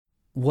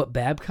 What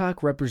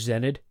Babcock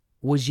represented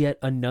was yet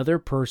another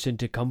person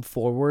to come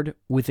forward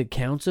with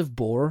accounts of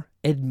Bohr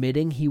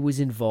admitting he was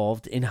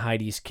involved in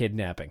Heidi's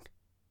kidnapping.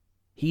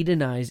 He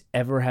denies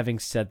ever having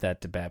said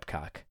that to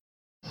Babcock.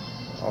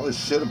 All this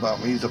shit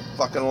about me is a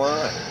fucking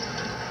lie.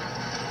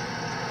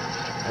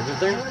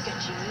 Everything? I work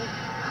at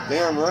GE.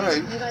 Damn right.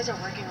 You guys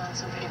are working on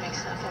some pretty big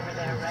stuff over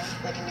there, right?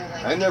 Like a new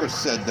language. I never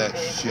said that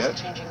shit.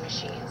 Changing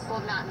machines. Well,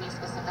 not me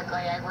specifically.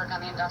 I work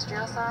on the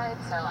industrial side,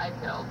 so I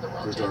build the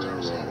world-changing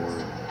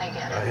machines. I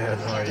get it. I had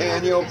no idea.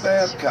 Daniel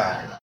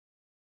Babcock.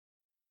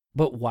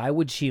 But why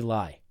would she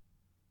lie?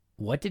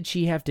 What did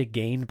she have to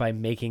gain by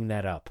making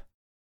that up?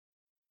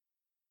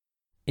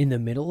 In the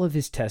middle of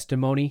his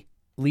testimony,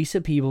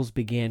 Lisa Peebles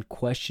began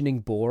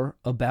questioning Bohr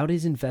about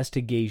his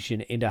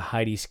investigation into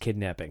Heidi's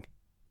kidnapping,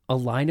 a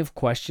line of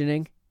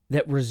questioning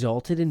that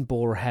resulted in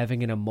Bohr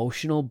having an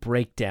emotional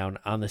breakdown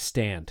on the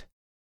stand.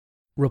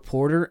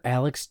 Reporter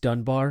Alex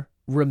Dunbar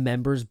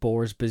remembers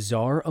Bohr's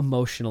bizarre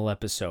emotional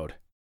episode.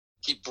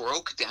 He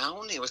broke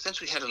down. He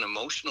essentially had an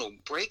emotional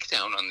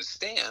breakdown on the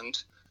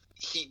stand.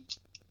 He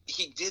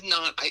did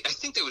not. I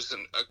think there was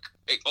an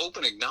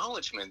open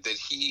acknowledgement that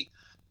he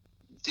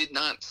did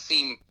not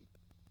seem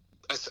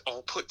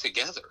all put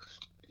together.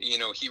 You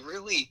know, he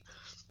really,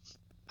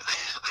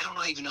 I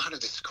don't even know how to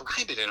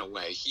describe it in a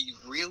way. He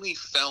really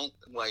felt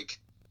like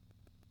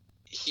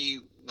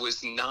he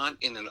was not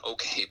in an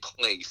okay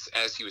place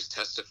as he was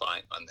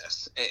testifying on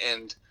this.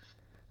 And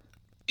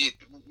it,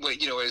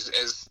 you know,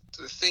 as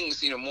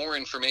things, you know, more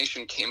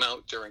information came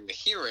out during the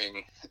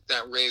hearing,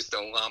 that raised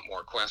a lot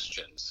more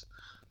questions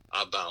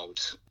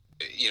about,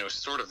 you know,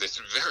 sort of this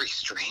very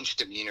strange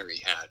demeanor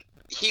he had.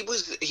 He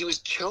was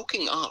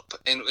choking up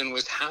and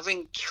was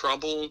having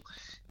trouble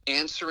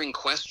answering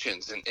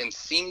questions and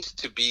seemed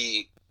to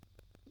be,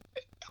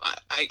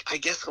 I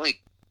guess,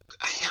 like,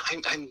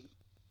 I'm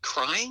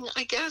crying,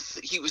 I guess.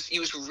 He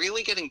was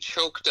really getting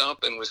choked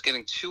up and was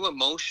getting too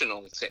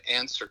emotional to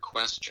answer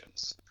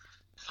questions.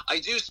 I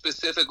do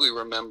specifically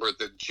remember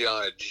the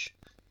judge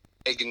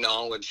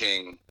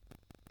acknowledging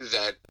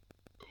that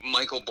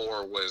Michael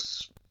Bohr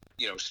was,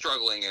 you know,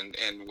 struggling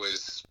and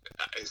was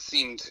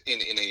seemed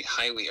in a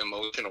highly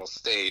emotional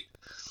state,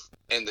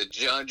 and the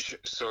judge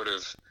sort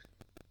of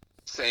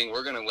saying,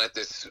 we're going to let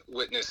this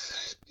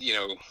witness, you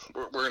know,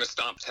 we're going to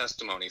stop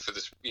testimony for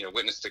this, you know,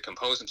 witness to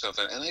compose himself.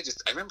 And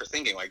I remember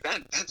thinking, like,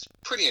 that's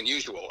pretty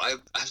unusual.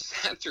 I've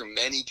sat through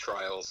many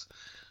trials.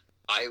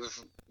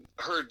 I've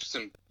heard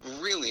some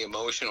really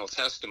emotional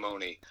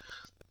testimony.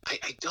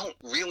 I don't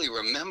really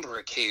remember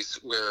a case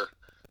where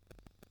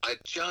a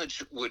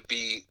judge would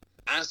be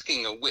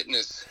asking a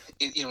witness,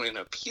 you know, in an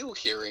appeal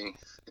hearing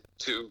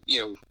to,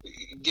 you know,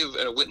 give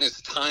a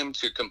witness time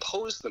to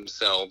compose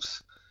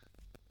themselves.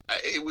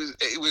 It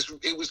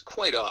was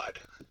quite odd.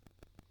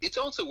 It's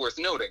also worth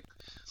noting,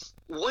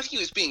 what he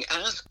was being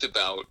asked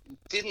about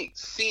didn't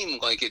seem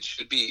like it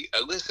should be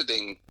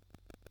eliciting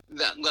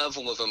that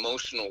level of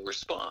emotional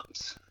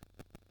response.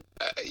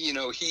 He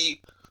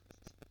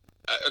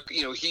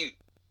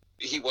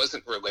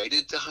wasn't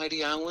related to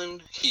Heidi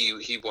Allen.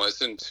 He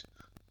wasn't.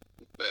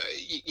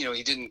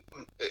 He didn't.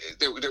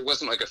 There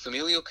wasn't like a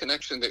familial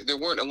connection. There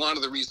weren't a lot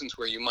of the reasons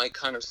where you might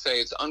kind of say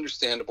it's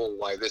understandable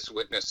why this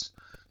witness,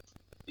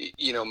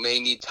 you know, may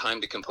need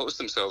time to compose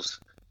themselves.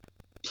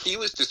 He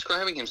was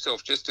describing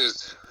himself just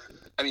as,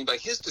 I mean, by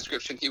his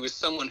description, he was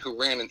someone who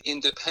ran an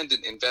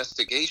independent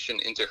investigation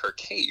into her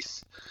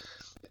case.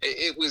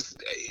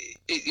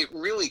 It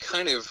really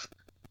kind of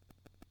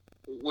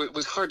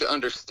was hard to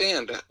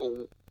understand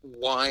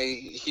why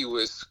he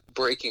was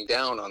breaking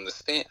down on the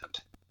stand.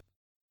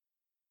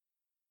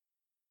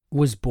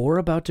 Was Bohr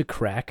about to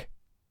crack?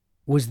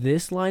 Was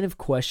this line of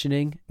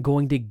questioning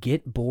going to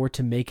get Bohr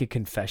to make a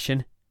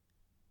confession?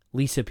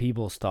 Lisa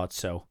Peebles thought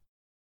so.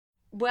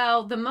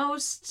 Well, the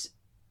most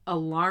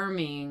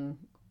alarming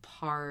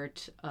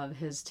part of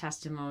his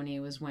testimony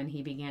was when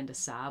he began to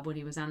sob when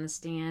he was on the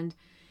stand,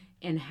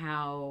 and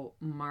how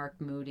Mark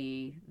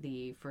Moody,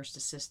 the first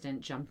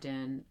assistant, jumped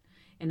in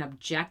and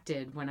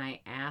objected when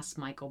I asked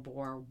Michael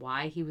Bohr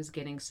why he was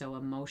getting so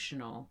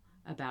emotional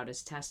about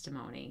his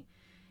testimony.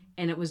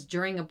 And it was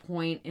during a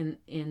point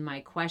in my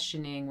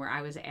questioning where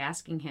I was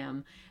asking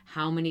him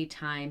how many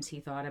times he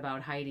thought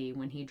about Heidi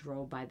when he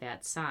drove by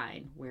that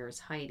sign, "Where's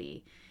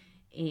Heidi?"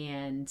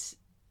 And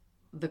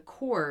the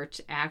court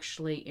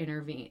actually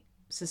intervened,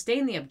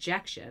 sustained the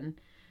objection,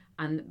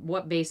 on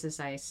what basis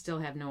I still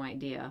have no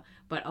idea,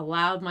 but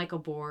allowed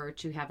Michael Bohr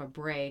to have a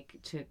break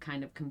to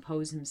kind of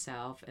compose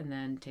himself and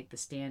then take the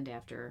stand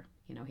after,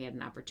 you know, he had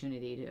an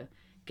opportunity to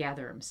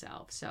gather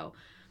himself. So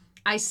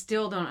I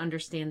still don't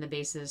understand the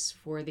basis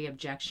for the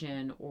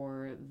objection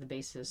or the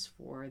basis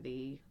for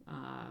the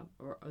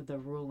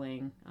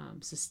ruling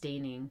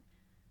sustaining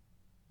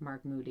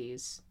Mark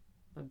Moody's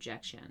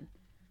objection.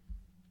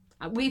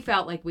 We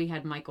felt like we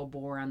had Michael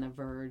Bohr on the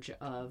verge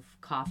of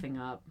coughing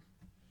up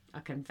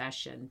a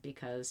confession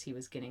because he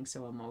was getting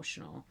so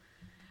emotional.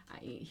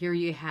 Here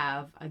you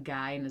have a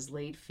guy in his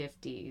late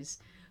 50s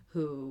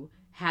who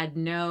had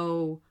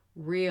no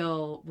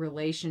real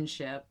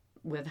relationship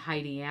with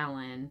Heidi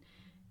Allen,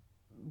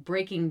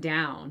 breaking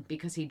down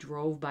because he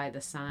drove by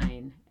the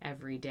sign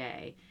every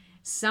day.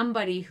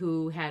 Somebody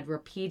who had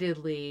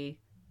repeatedly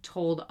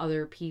told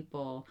other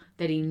people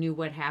that he knew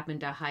what happened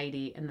to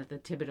Heidi and that the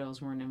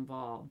Thibodeaus weren't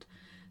involved.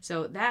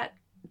 So that,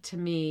 to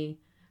me,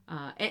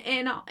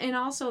 and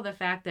also the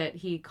fact that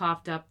he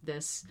coughed up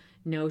this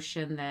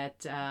notion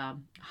that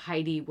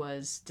Heidi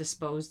was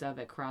disposed of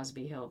at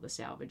Crosby Hill, the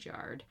salvage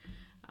yard.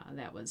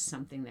 That was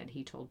something that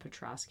he told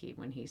Petrosky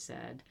when he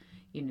said,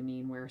 you know what I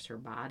mean, where's her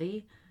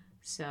body?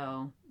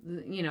 So,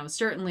 you know,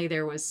 certainly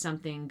there was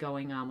something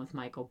going on with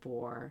Michael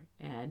Bohr,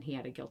 and he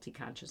had a guilty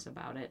conscience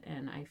about it,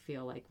 and I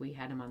feel like we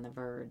had him on the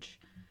verge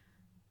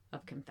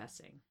of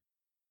confessing.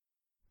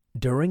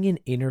 During an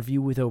interview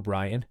with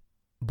O'Brien,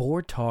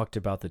 Bohr talked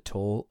about the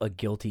toll a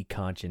guilty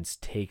conscience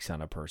takes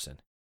on a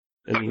person.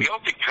 A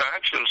guilty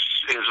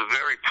conscience is a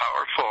very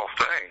powerful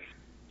thing.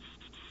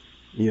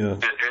 Yeah.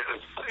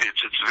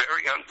 It's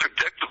very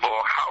unpredictable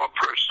how a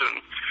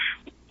person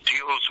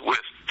deals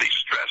with the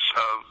stress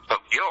of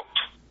guilt.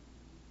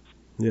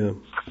 Yeah.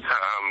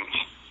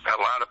 A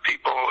lot of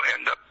people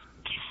end up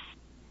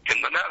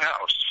in the nut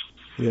house.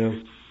 Yeah.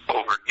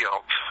 Over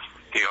guilt.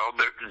 You know,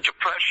 their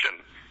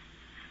depression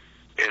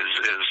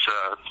is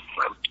a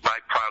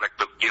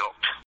byproduct of guilt.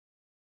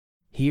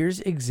 Here's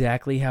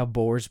exactly how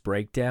Bohr's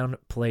breakdown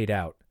played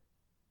out.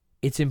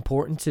 It's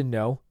important to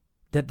know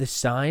that the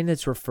sign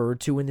that's referred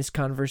to in this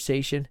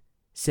conversation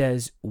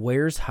says,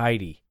 "Where's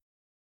Heidi?"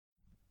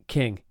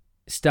 King,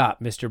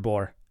 stop, Mr.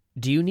 Bohr.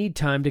 Do you need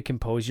time to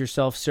compose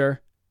yourself,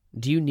 sir?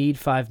 Do you need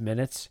 5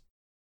 minutes?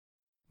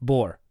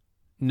 Bohr,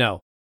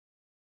 no.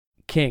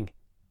 King,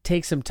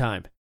 take some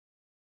time.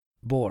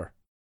 Bohr,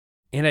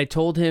 and I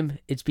told him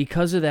it's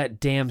because of that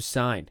damn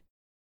sign.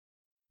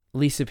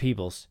 Lisa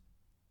Peebles,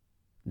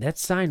 that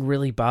sign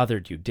really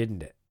bothered you,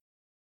 didn't it?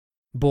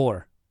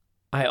 Bohr,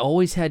 I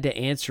always had to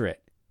answer it.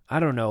 I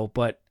don't know,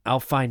 but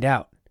I'll find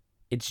out.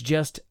 It's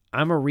just,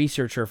 I'm a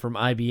researcher from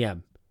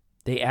IBM.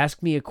 They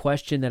ask me a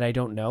question that I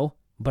don't know,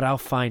 but I'll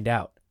find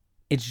out.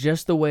 It's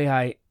just the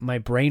way my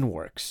brain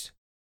works.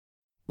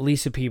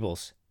 Lisa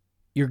Peebles,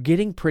 you're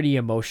getting pretty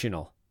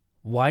emotional.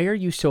 Why are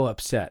you so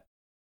upset?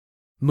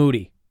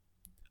 Moody,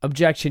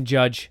 objection,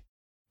 Judge.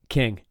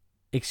 King,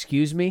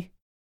 excuse me?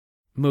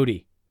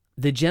 Moody,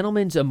 the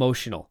gentleman's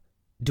emotional.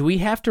 Do we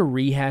have to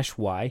rehash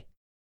why?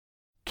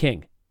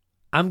 King,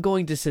 I'm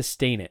going to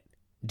sustain it.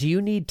 Do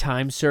you need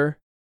time, sir?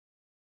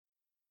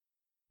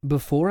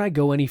 Before I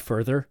go any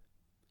further,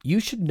 you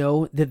should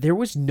know that there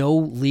was no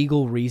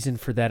legal reason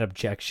for that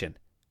objection.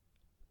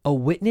 A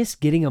witness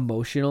getting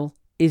emotional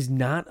is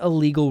not a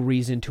legal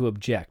reason to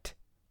object,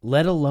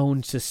 let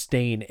alone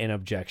sustain an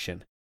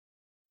objection.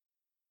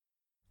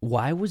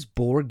 Why was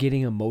Bohr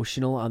getting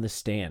emotional on the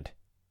stand?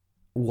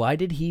 Why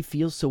did he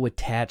feel so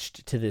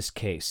attached to this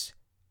case?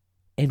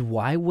 And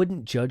why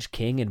wouldn't Judge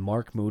King and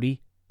Mark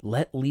Moody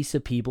let Lisa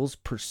Peebles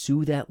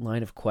pursue that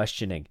line of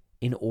questioning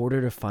in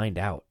order to find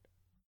out?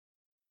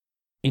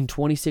 In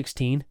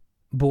 2016,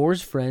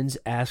 Bohr's friends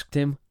asked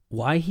him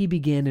why he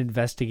began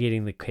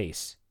investigating the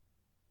case.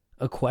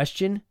 A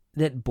question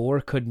that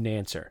Bohr couldn't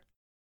answer.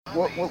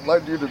 What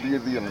led you to be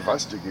the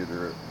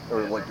investigator,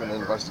 or like an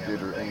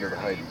investigator into the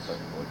Heidi thing?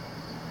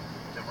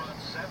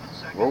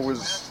 What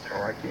was?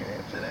 Oh, I can't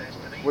answer that.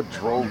 What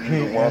drove you to want to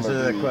be? You can't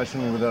answer that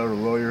question without a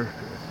lawyer.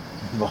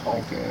 No,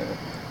 I can't.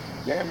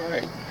 Damn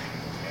right.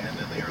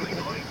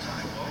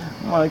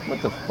 Mike,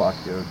 what the fuck,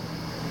 dude?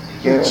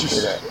 Can't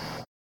answer that.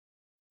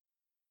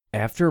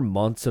 After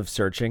months of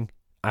searching,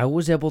 I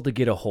was able to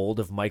get a hold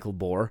of Michael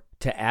Bohr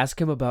to ask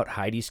him about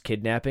Heidi's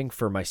kidnapping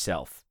for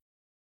myself.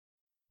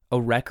 A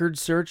record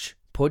search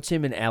puts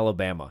him in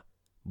Alabama,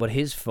 but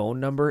his phone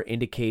number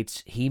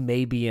indicates he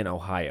may be in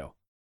Ohio.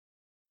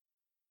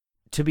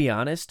 To be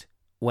honest,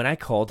 when I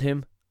called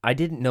him, I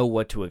didn't know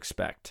what to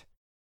expect.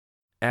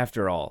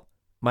 After all,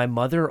 my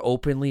mother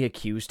openly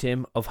accused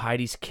him of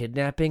Heidi's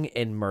kidnapping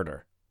and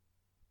murder.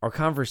 Our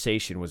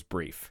conversation was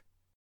brief.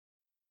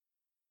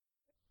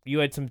 You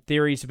had some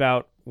theories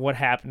about what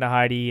happened to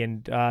Heidi,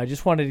 and I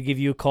just wanted to give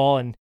you a call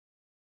and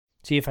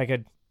see if I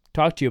could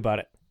talk to you about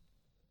it.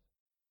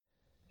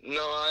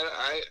 No,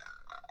 I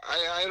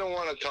don't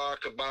want to talk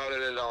about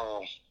it at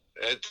all.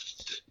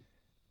 It's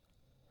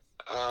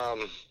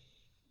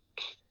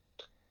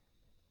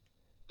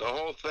the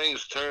whole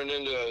thing's turned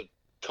into a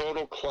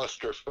total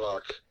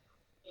clusterfuck.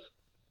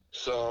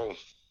 So,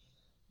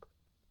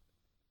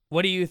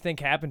 what do you think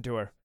happened to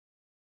her?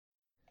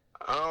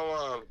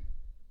 I'll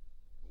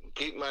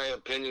keep my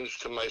opinions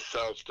to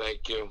myself,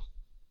 thank you.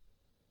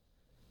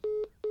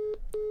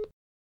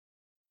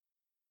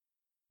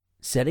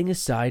 Setting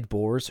aside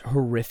Bohr's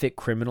horrific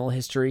criminal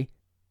history,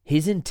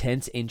 his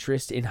intense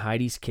interest in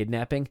Heidi's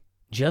kidnapping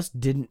just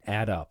didn't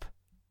add up.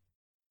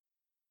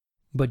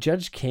 But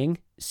Judge King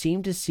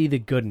seemed to see the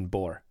good in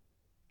Bohr,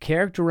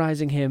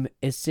 characterizing him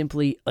as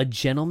simply a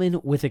gentleman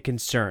with a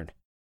concern.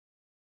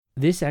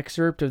 This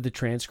excerpt of the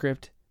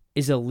transcript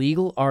is a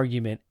legal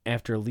argument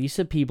after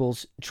Lisa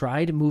Peebles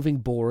tried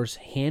moving Bohr's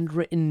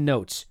handwritten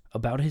notes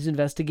about his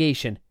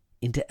investigation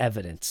into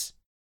evidence.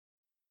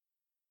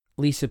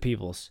 Lisa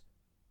Peebles: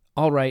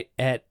 all right,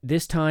 at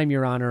this time,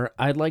 Your Honor,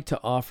 I'd like to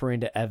offer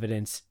into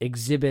evidence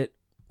exhibit,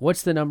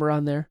 what's the number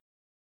on there?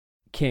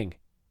 King: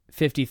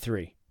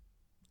 53.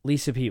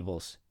 Lisa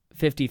Peebles: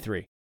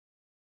 53.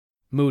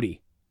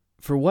 Moody: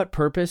 for what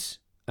purpose?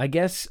 I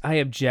guess I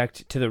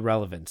object to the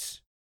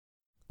relevance.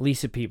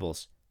 Lisa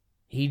Peebles: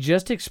 he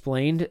just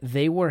explained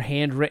they were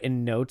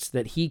handwritten notes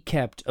that he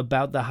kept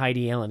about the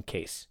Heidi Allen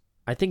case.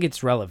 I think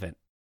it's relevant.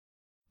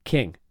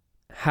 King: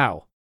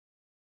 how?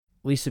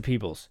 Lisa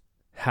Peebles: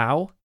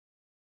 how?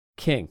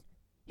 King: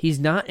 he's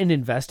not an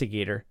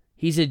investigator.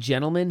 He's a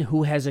gentleman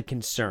who has a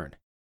concern.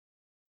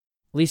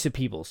 Lisa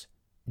Peebles: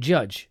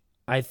 Judge,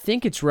 I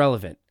think it's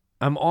relevant.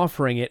 I'm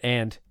offering it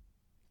and...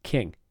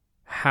 King: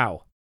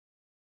 how?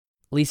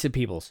 Lisa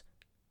Peebles: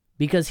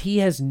 because he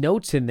has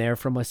notes in there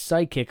from a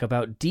psychic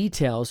about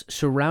details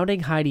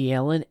surrounding Heidi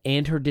Allen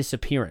and her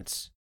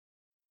disappearance.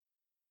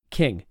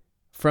 King: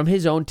 from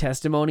his own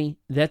testimony,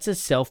 that's a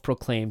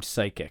self-proclaimed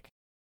psychic.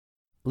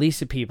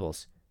 Lisa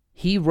Peebles: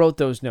 he wrote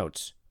those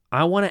notes.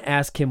 I want to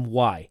ask him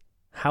why.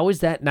 How is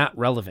that not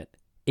relevant?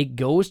 It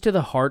goes to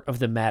the heart of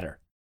the matter.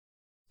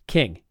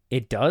 King: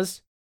 it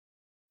does?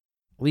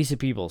 Lisa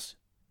Peebles: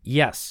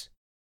 yes.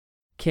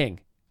 King: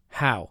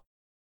 how?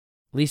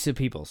 Lisa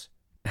Peebles: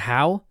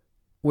 how?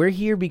 We're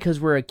here because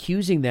we're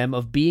accusing them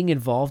of being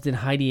involved in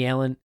Heidi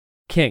Allen.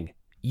 King: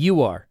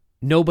 you are.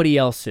 Nobody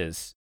else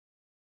is.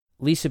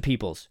 Lisa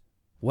Peebles: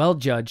 well,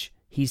 Judge,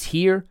 he's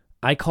here.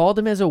 I called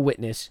him as a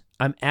witness.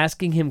 I'm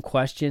asking him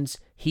questions.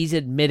 He's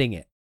admitting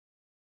it.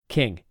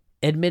 King: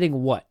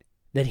 admitting what?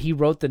 That he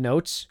wrote the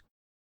notes?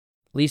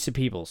 Lisa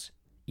Peebles: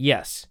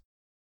 yes.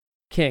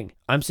 King: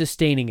 I'm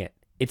sustaining it.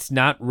 It's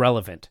not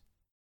relevant.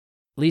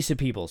 Lisa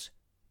Peebles: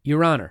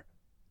 Your Honor,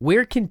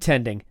 we're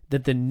contending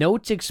that the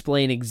notes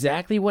explain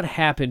exactly what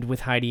happened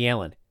with Heidi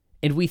Allen,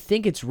 and we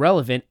think it's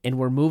relevant and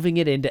we're moving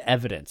it into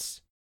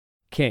evidence.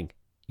 King: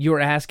 you're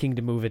asking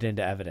to move it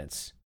into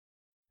evidence.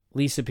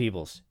 Lisa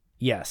Peebles: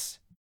 yes.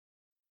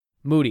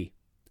 Moody: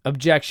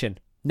 objection.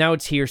 Now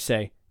it's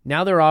hearsay.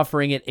 Now they're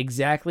offering it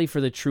exactly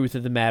for the truth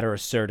of the matter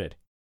asserted.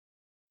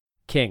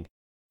 King: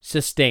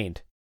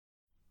 sustained.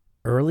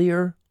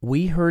 Earlier,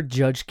 we heard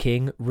Judge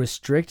King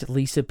restrict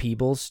Lisa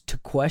Peebles to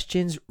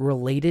questions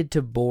related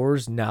to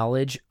Bohr's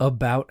knowledge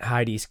about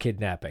Heidi's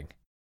kidnapping.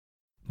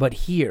 But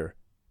here,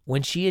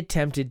 when she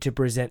attempted to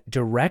present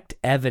direct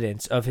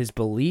evidence of his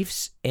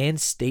beliefs and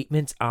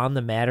statements on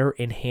the matter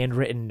in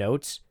handwritten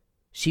notes,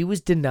 she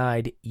was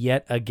denied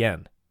yet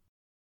again.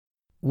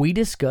 We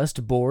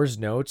discussed Bohr's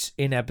notes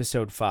in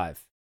episode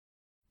 5.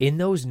 In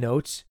those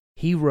notes,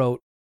 he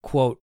wrote,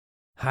 quote,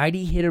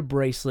 Heidi hid a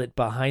bracelet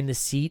behind the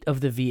seat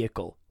of the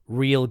vehicle.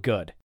 Real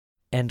good.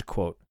 End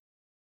quote.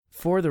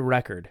 For the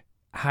record,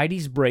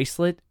 Heidi's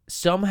bracelet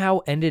somehow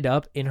ended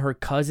up in her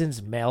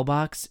cousin's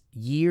mailbox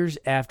years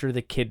after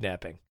the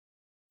kidnapping.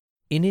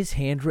 In his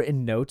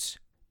handwritten notes,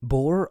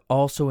 Bohr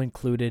also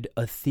included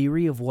a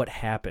theory of what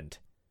happened,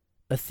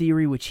 a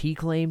theory which he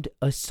claimed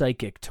a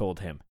psychic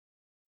told him.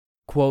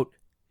 Quote,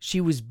 she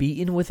was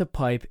beaten with a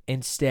pipe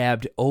and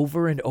stabbed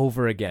over and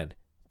over again,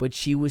 but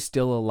she was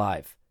still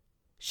alive.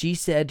 She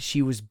said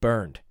she was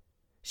burned.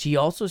 She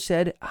also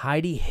said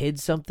Heidi hid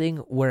something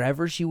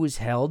wherever she was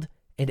held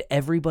and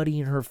everybody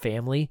in her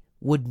family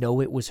would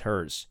know it was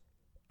hers.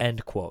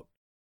 End quote.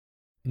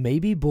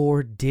 Maybe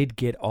Bohr did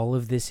get all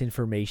of this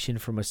information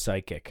from a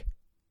psychic.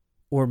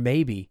 Or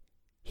maybe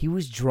he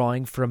was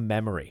drawing from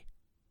memory.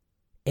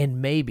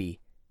 And maybe,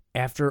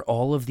 after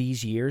all of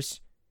these years,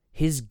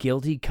 his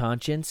guilty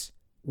conscience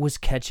was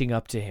catching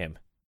up to him.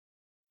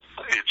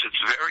 It's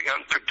very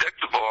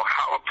unpredictable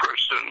how a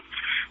person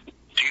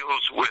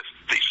deals with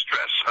the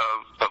stress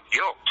of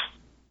guilt.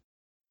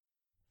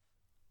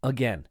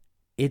 Again,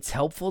 it's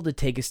helpful to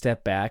take a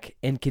step back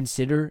and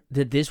consider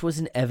that this was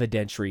an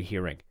evidentiary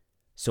hearing,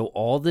 so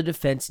all the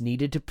defense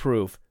needed to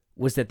prove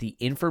was that the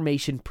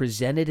information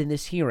presented in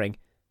this hearing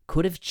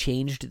could have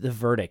changed the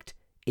verdict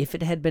if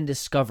it had been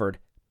discovered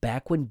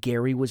back when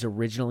Gary was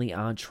originally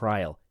on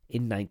trial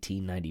in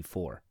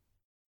 1994.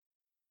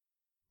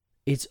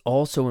 It's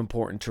also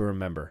important to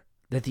remember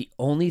that the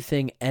only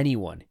thing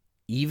anyone,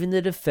 even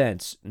the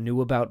defense,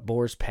 knew about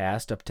Bohr's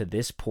past up to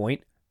this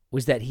point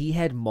was that he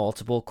had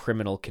multiple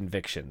criminal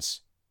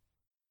convictions.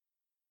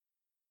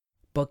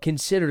 But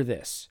consider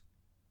this.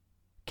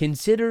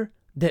 Consider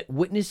that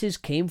witnesses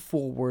came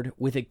forward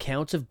with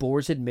accounts of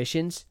Bohr's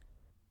admissions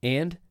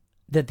and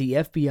that the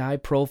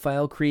FBI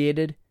profile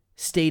created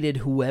stated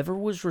whoever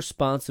was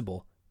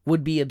responsible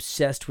would be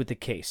obsessed with the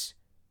case,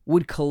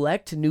 would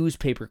collect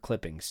newspaper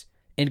clippings,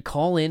 and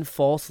call in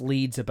false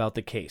leads about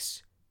the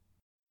case.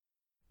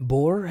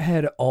 Bohr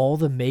had all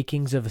the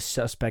makings of a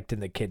suspect in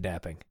the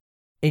kidnapping,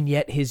 and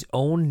yet his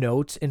own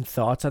notes and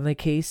thoughts on the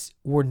case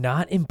were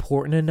not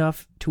important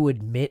enough to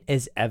admit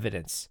as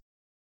evidence.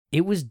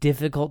 It was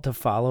difficult to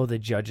follow the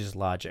judge's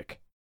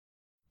logic.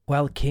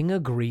 While King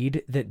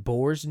agreed that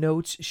Bohr's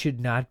notes should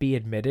not be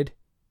admitted,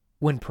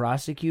 when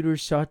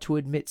prosecutors sought to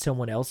admit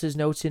someone else's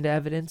notes into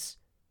evidence,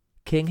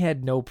 King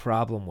had no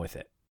problem with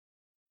it.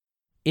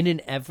 In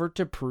an effort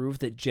to prove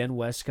that Jen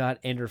Westcott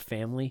and her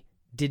family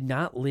did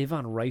not live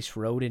on Rice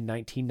Road in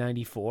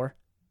 1994,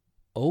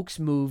 Oakes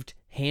moved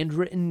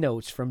handwritten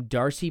notes from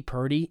Darcy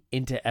Purdy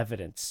into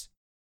evidence.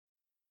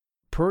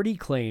 Purdy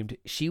claimed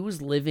she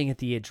was living at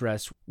the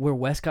address where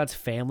Westcott's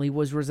family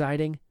was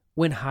residing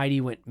when Heidi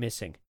went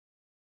missing.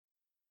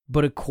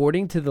 But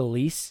according to the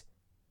lease,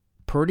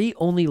 Purdy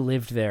only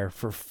lived there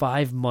for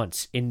 5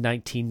 months in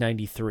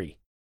 1993.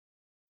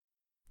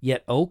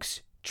 Yet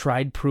Oakes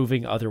tried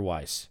proving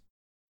otherwise.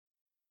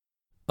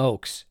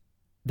 Oakes,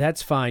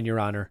 that's fine,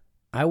 Your Honor.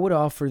 I would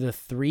offer the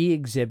 3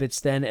 exhibits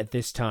then at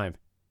this time.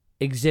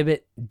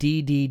 Exhibit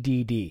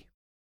DDDD.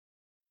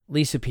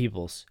 Lisa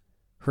Peebles,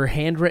 her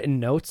handwritten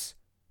notes?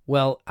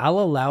 Well, I'll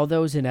allow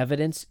those in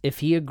evidence if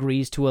he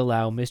agrees to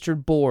allow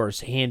Mr.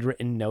 Bohr's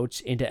handwritten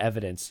notes into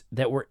evidence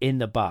that were in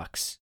the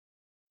box.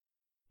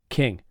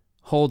 King,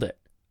 hold it.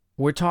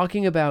 We're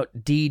talking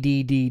about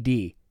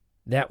DDDD,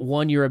 that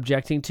one you're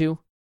objecting to?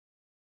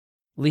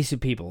 Lisa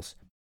Peebles,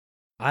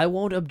 I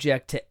won't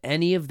object to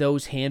any of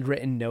those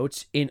handwritten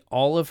notes in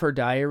all of her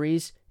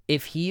diaries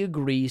if he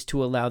agrees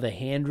to allow the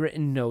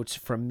handwritten notes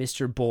from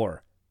Mr. Bohr.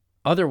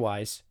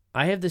 Otherwise,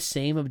 I have the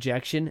same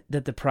objection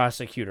that the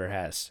prosecutor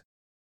has.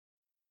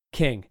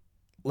 King,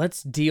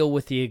 let's deal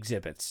with the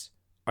exhibits.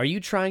 Are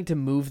you trying to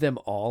move them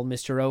all,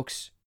 Mr.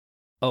 Oakes?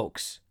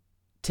 Oakes,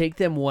 take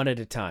them one at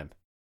a time.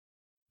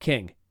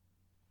 King,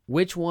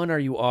 which one are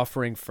you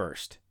offering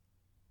first?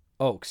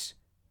 Oakes,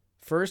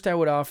 first I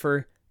would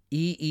offer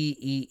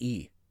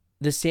EEEE,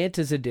 the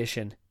Santa's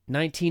Edition,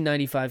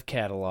 1995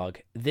 catalog.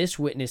 This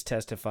witness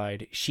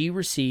testified she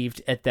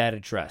received at that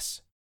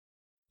address.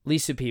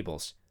 Lisa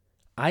Peebles,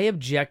 I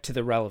object to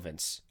the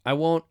relevance. I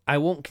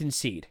won't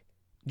concede.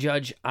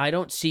 Judge, I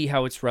don't see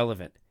how it's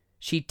relevant.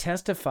 She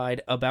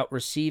testified about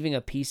receiving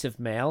a piece of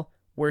mail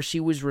where she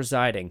was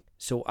residing,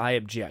 so I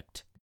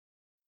object.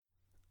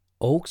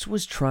 Oakes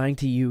was trying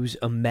to use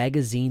a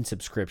magazine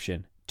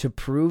subscription to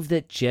prove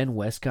that Jen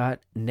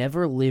Westcott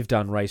never lived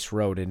on Rice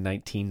Road in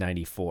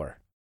 1994.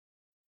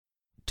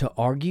 To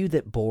argue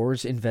that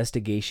Bohr's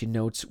investigation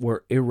notes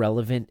were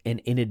irrelevant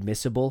and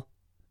inadmissible,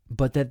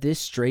 but that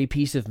this stray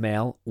piece of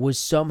mail was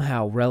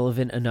somehow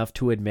relevant enough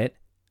to admit,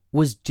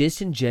 was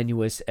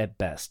disingenuous at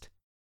best.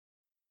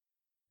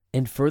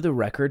 And for the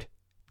record,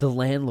 the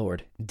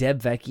landlord,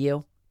 Deb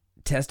Vecchio,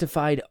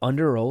 testified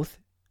under oath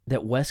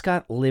that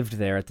Westcott lived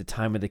there at the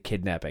time of the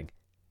kidnapping,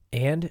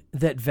 and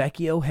that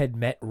Vecchio had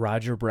met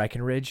Roger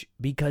Breckenridge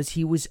because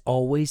he was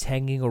always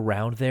hanging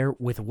around there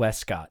with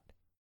Westcott.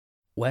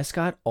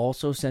 Westcott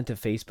also sent a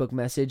Facebook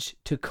message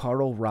to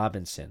Carl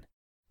Robinson,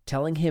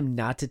 telling him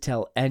not to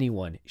tell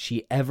anyone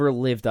she ever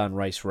lived on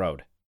Rice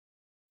Road.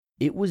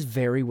 It was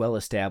very well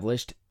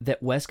established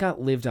that Westcott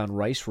lived on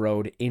Rice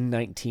Road in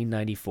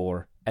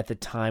 1994 at the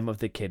time of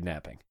the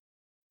kidnapping.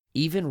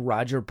 Even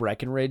Roger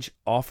Breckenridge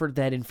offered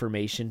that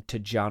information to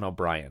John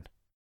O'Brien.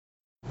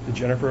 Did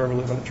Jennifer ever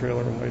live on a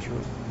trailer in Rice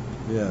Road?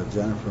 Yeah,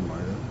 Jennifer might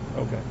have.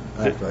 Okay.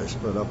 After I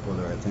split up with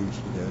her, I think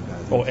she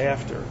did.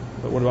 After?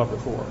 But what about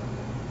before?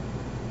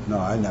 No,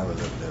 I never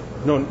lived there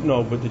with her.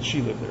 No, but did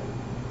she live there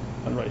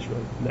on Rice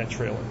Road, in that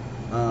trailer?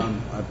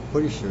 I'm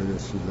pretty sure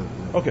that she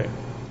lived there. Okay.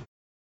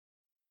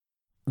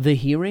 The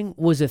hearing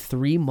was a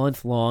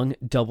 3-month-long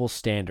double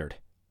standard.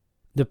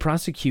 The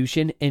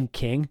prosecution and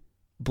King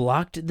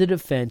blocked the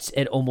defense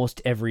at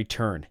almost every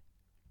turn.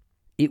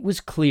 It was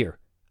clear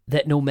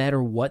that no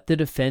matter what the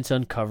defense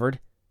uncovered,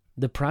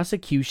 the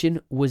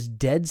prosecution was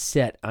dead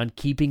set on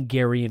keeping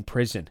Gary in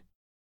prison.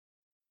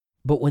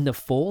 But when the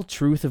full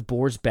truth of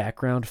Bohr's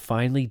background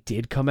finally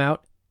did come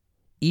out,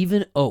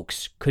 even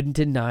Oakes couldn't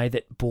deny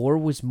that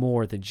Bohr was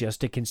more than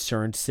just a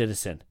concerned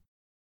citizen.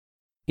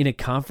 In a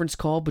conference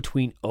call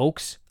between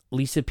Oakes,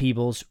 Lisa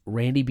Peebles,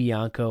 Randy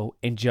Bianco,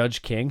 and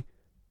Judge King,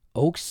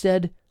 Oakes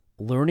said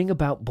learning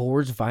about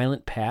Bohr's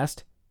violent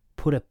past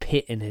put a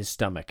pit in his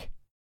stomach.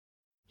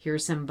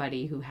 Here's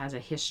somebody who has a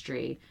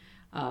history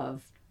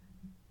of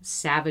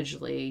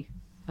savagely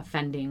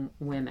offending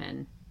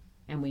women,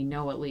 and we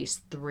know at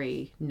least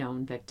 3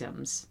 known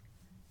victims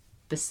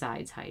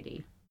besides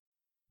Heidi.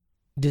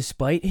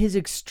 Despite his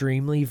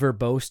extremely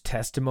verbose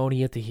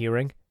testimony at the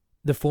hearing,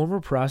 the former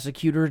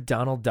prosecutor,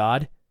 Donald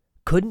Dodd,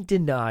 couldn't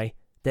deny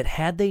that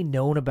had they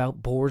known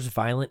about Bohr's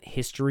violent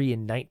history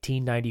in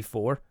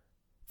 1994,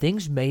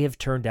 things may have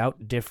turned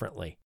out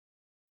differently.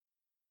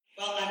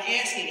 Well, I'm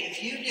asking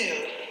if you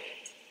knew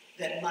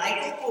that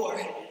Michael Bohr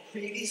had been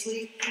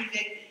previously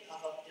convicted of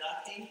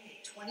abducting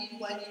a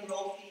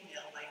 21-year-old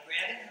female by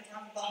grabbing her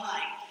from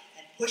behind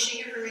and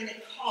pushing her in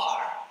a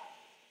car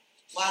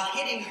while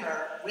hitting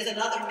her with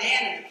another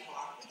man in the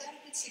car, would that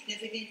have been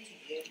significant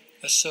to you?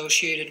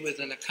 Associated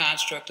within the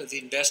construct of the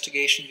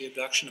investigation of the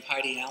abduction of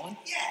Heidi Allen?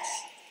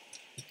 Yes.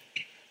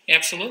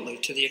 Absolutely,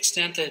 to the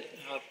extent that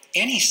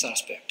any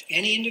suspect,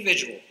 any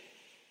individual,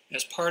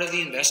 as part of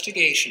the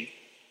investigation,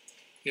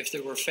 if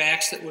there were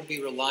facts that would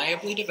be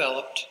reliably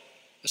developed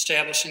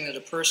establishing that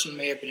a person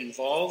may have been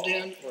involved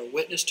in or a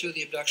witness to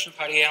the abduction of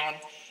Heidi Allen,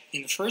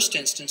 in the first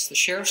instance, the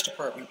Sheriff's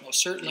Department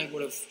most certainly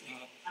would have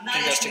I'm not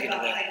asking investigated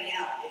about that. Heidi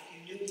Allen. If you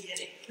knew he had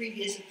a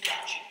previous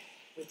abduction,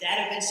 would that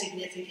have been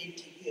significant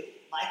to you?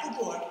 Michael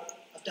Bohr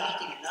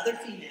abducting another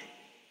female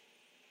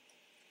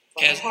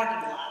from the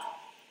parking lot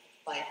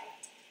by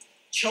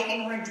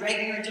choking her and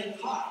dragging her into the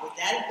car, would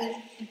that have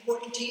been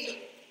important to you?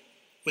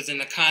 Within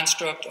the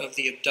construct of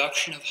the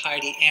abduction of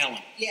Heidi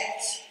Allen.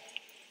 Yes.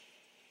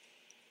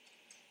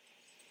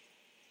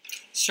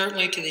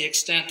 Certainly to the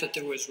extent that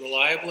there was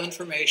reliable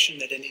information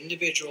that an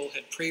individual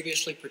had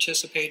previously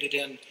participated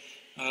in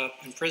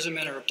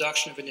imprisonment or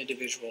abduction of an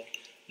individual,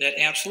 that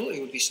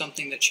absolutely would be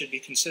something that should be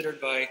considered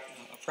by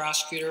a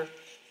prosecutor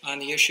on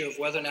the issue of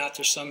whether or not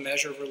there's some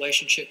measure of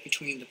relationship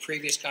between the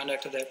previous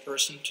conduct of that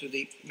person to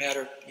the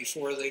matter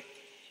before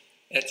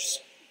that's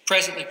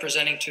presently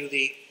presenting to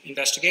the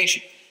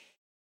investigation.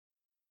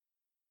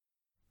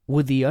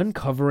 Would the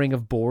uncovering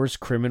of Bohr's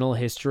criminal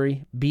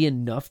history be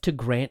enough to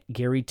grant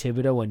Gary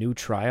Thibodeau a new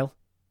trial?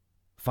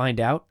 Find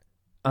out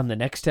on the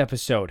next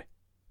episode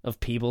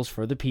of Peebles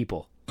for the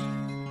People.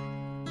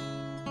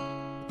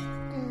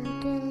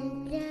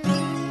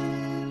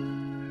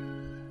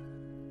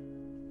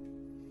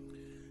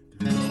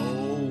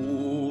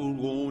 Lord,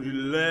 won't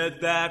you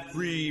let that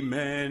free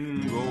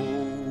man go?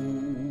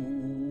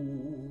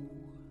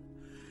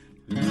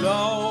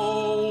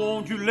 Lord,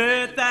 won't you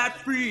let that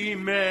free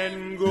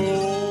man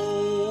go?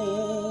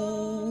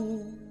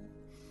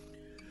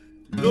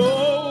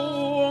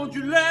 Lord, won't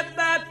you let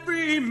that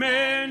free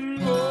man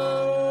go?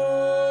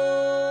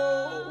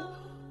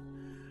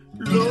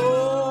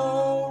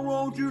 Lord,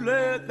 won't you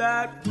let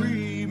that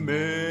free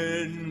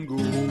man go?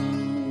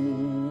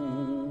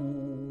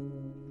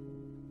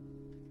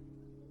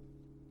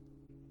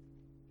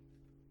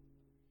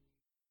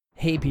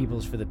 Hey,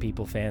 Peoples for the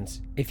People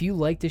fans. If you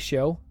like the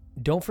show,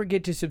 don't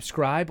forget to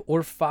subscribe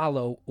or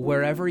follow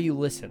wherever you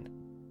listen.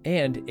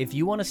 And if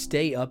you want to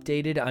stay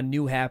updated on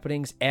new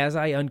happenings as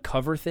I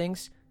uncover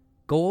things,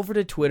 go over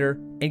to Twitter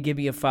and give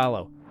me a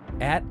follow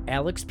at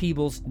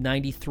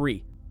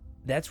AlexPeebles93.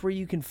 That's where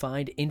you can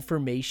find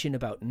information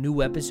about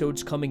new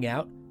episodes coming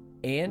out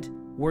and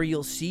where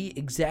you'll see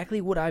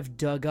exactly what I've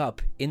dug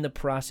up in the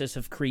process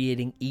of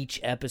creating each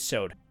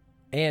episode.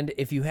 And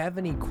if you have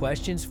any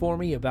questions for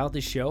me about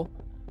the show,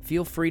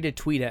 feel free to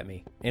tweet at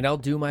me, and I'll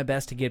do my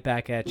best to get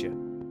back at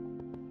you.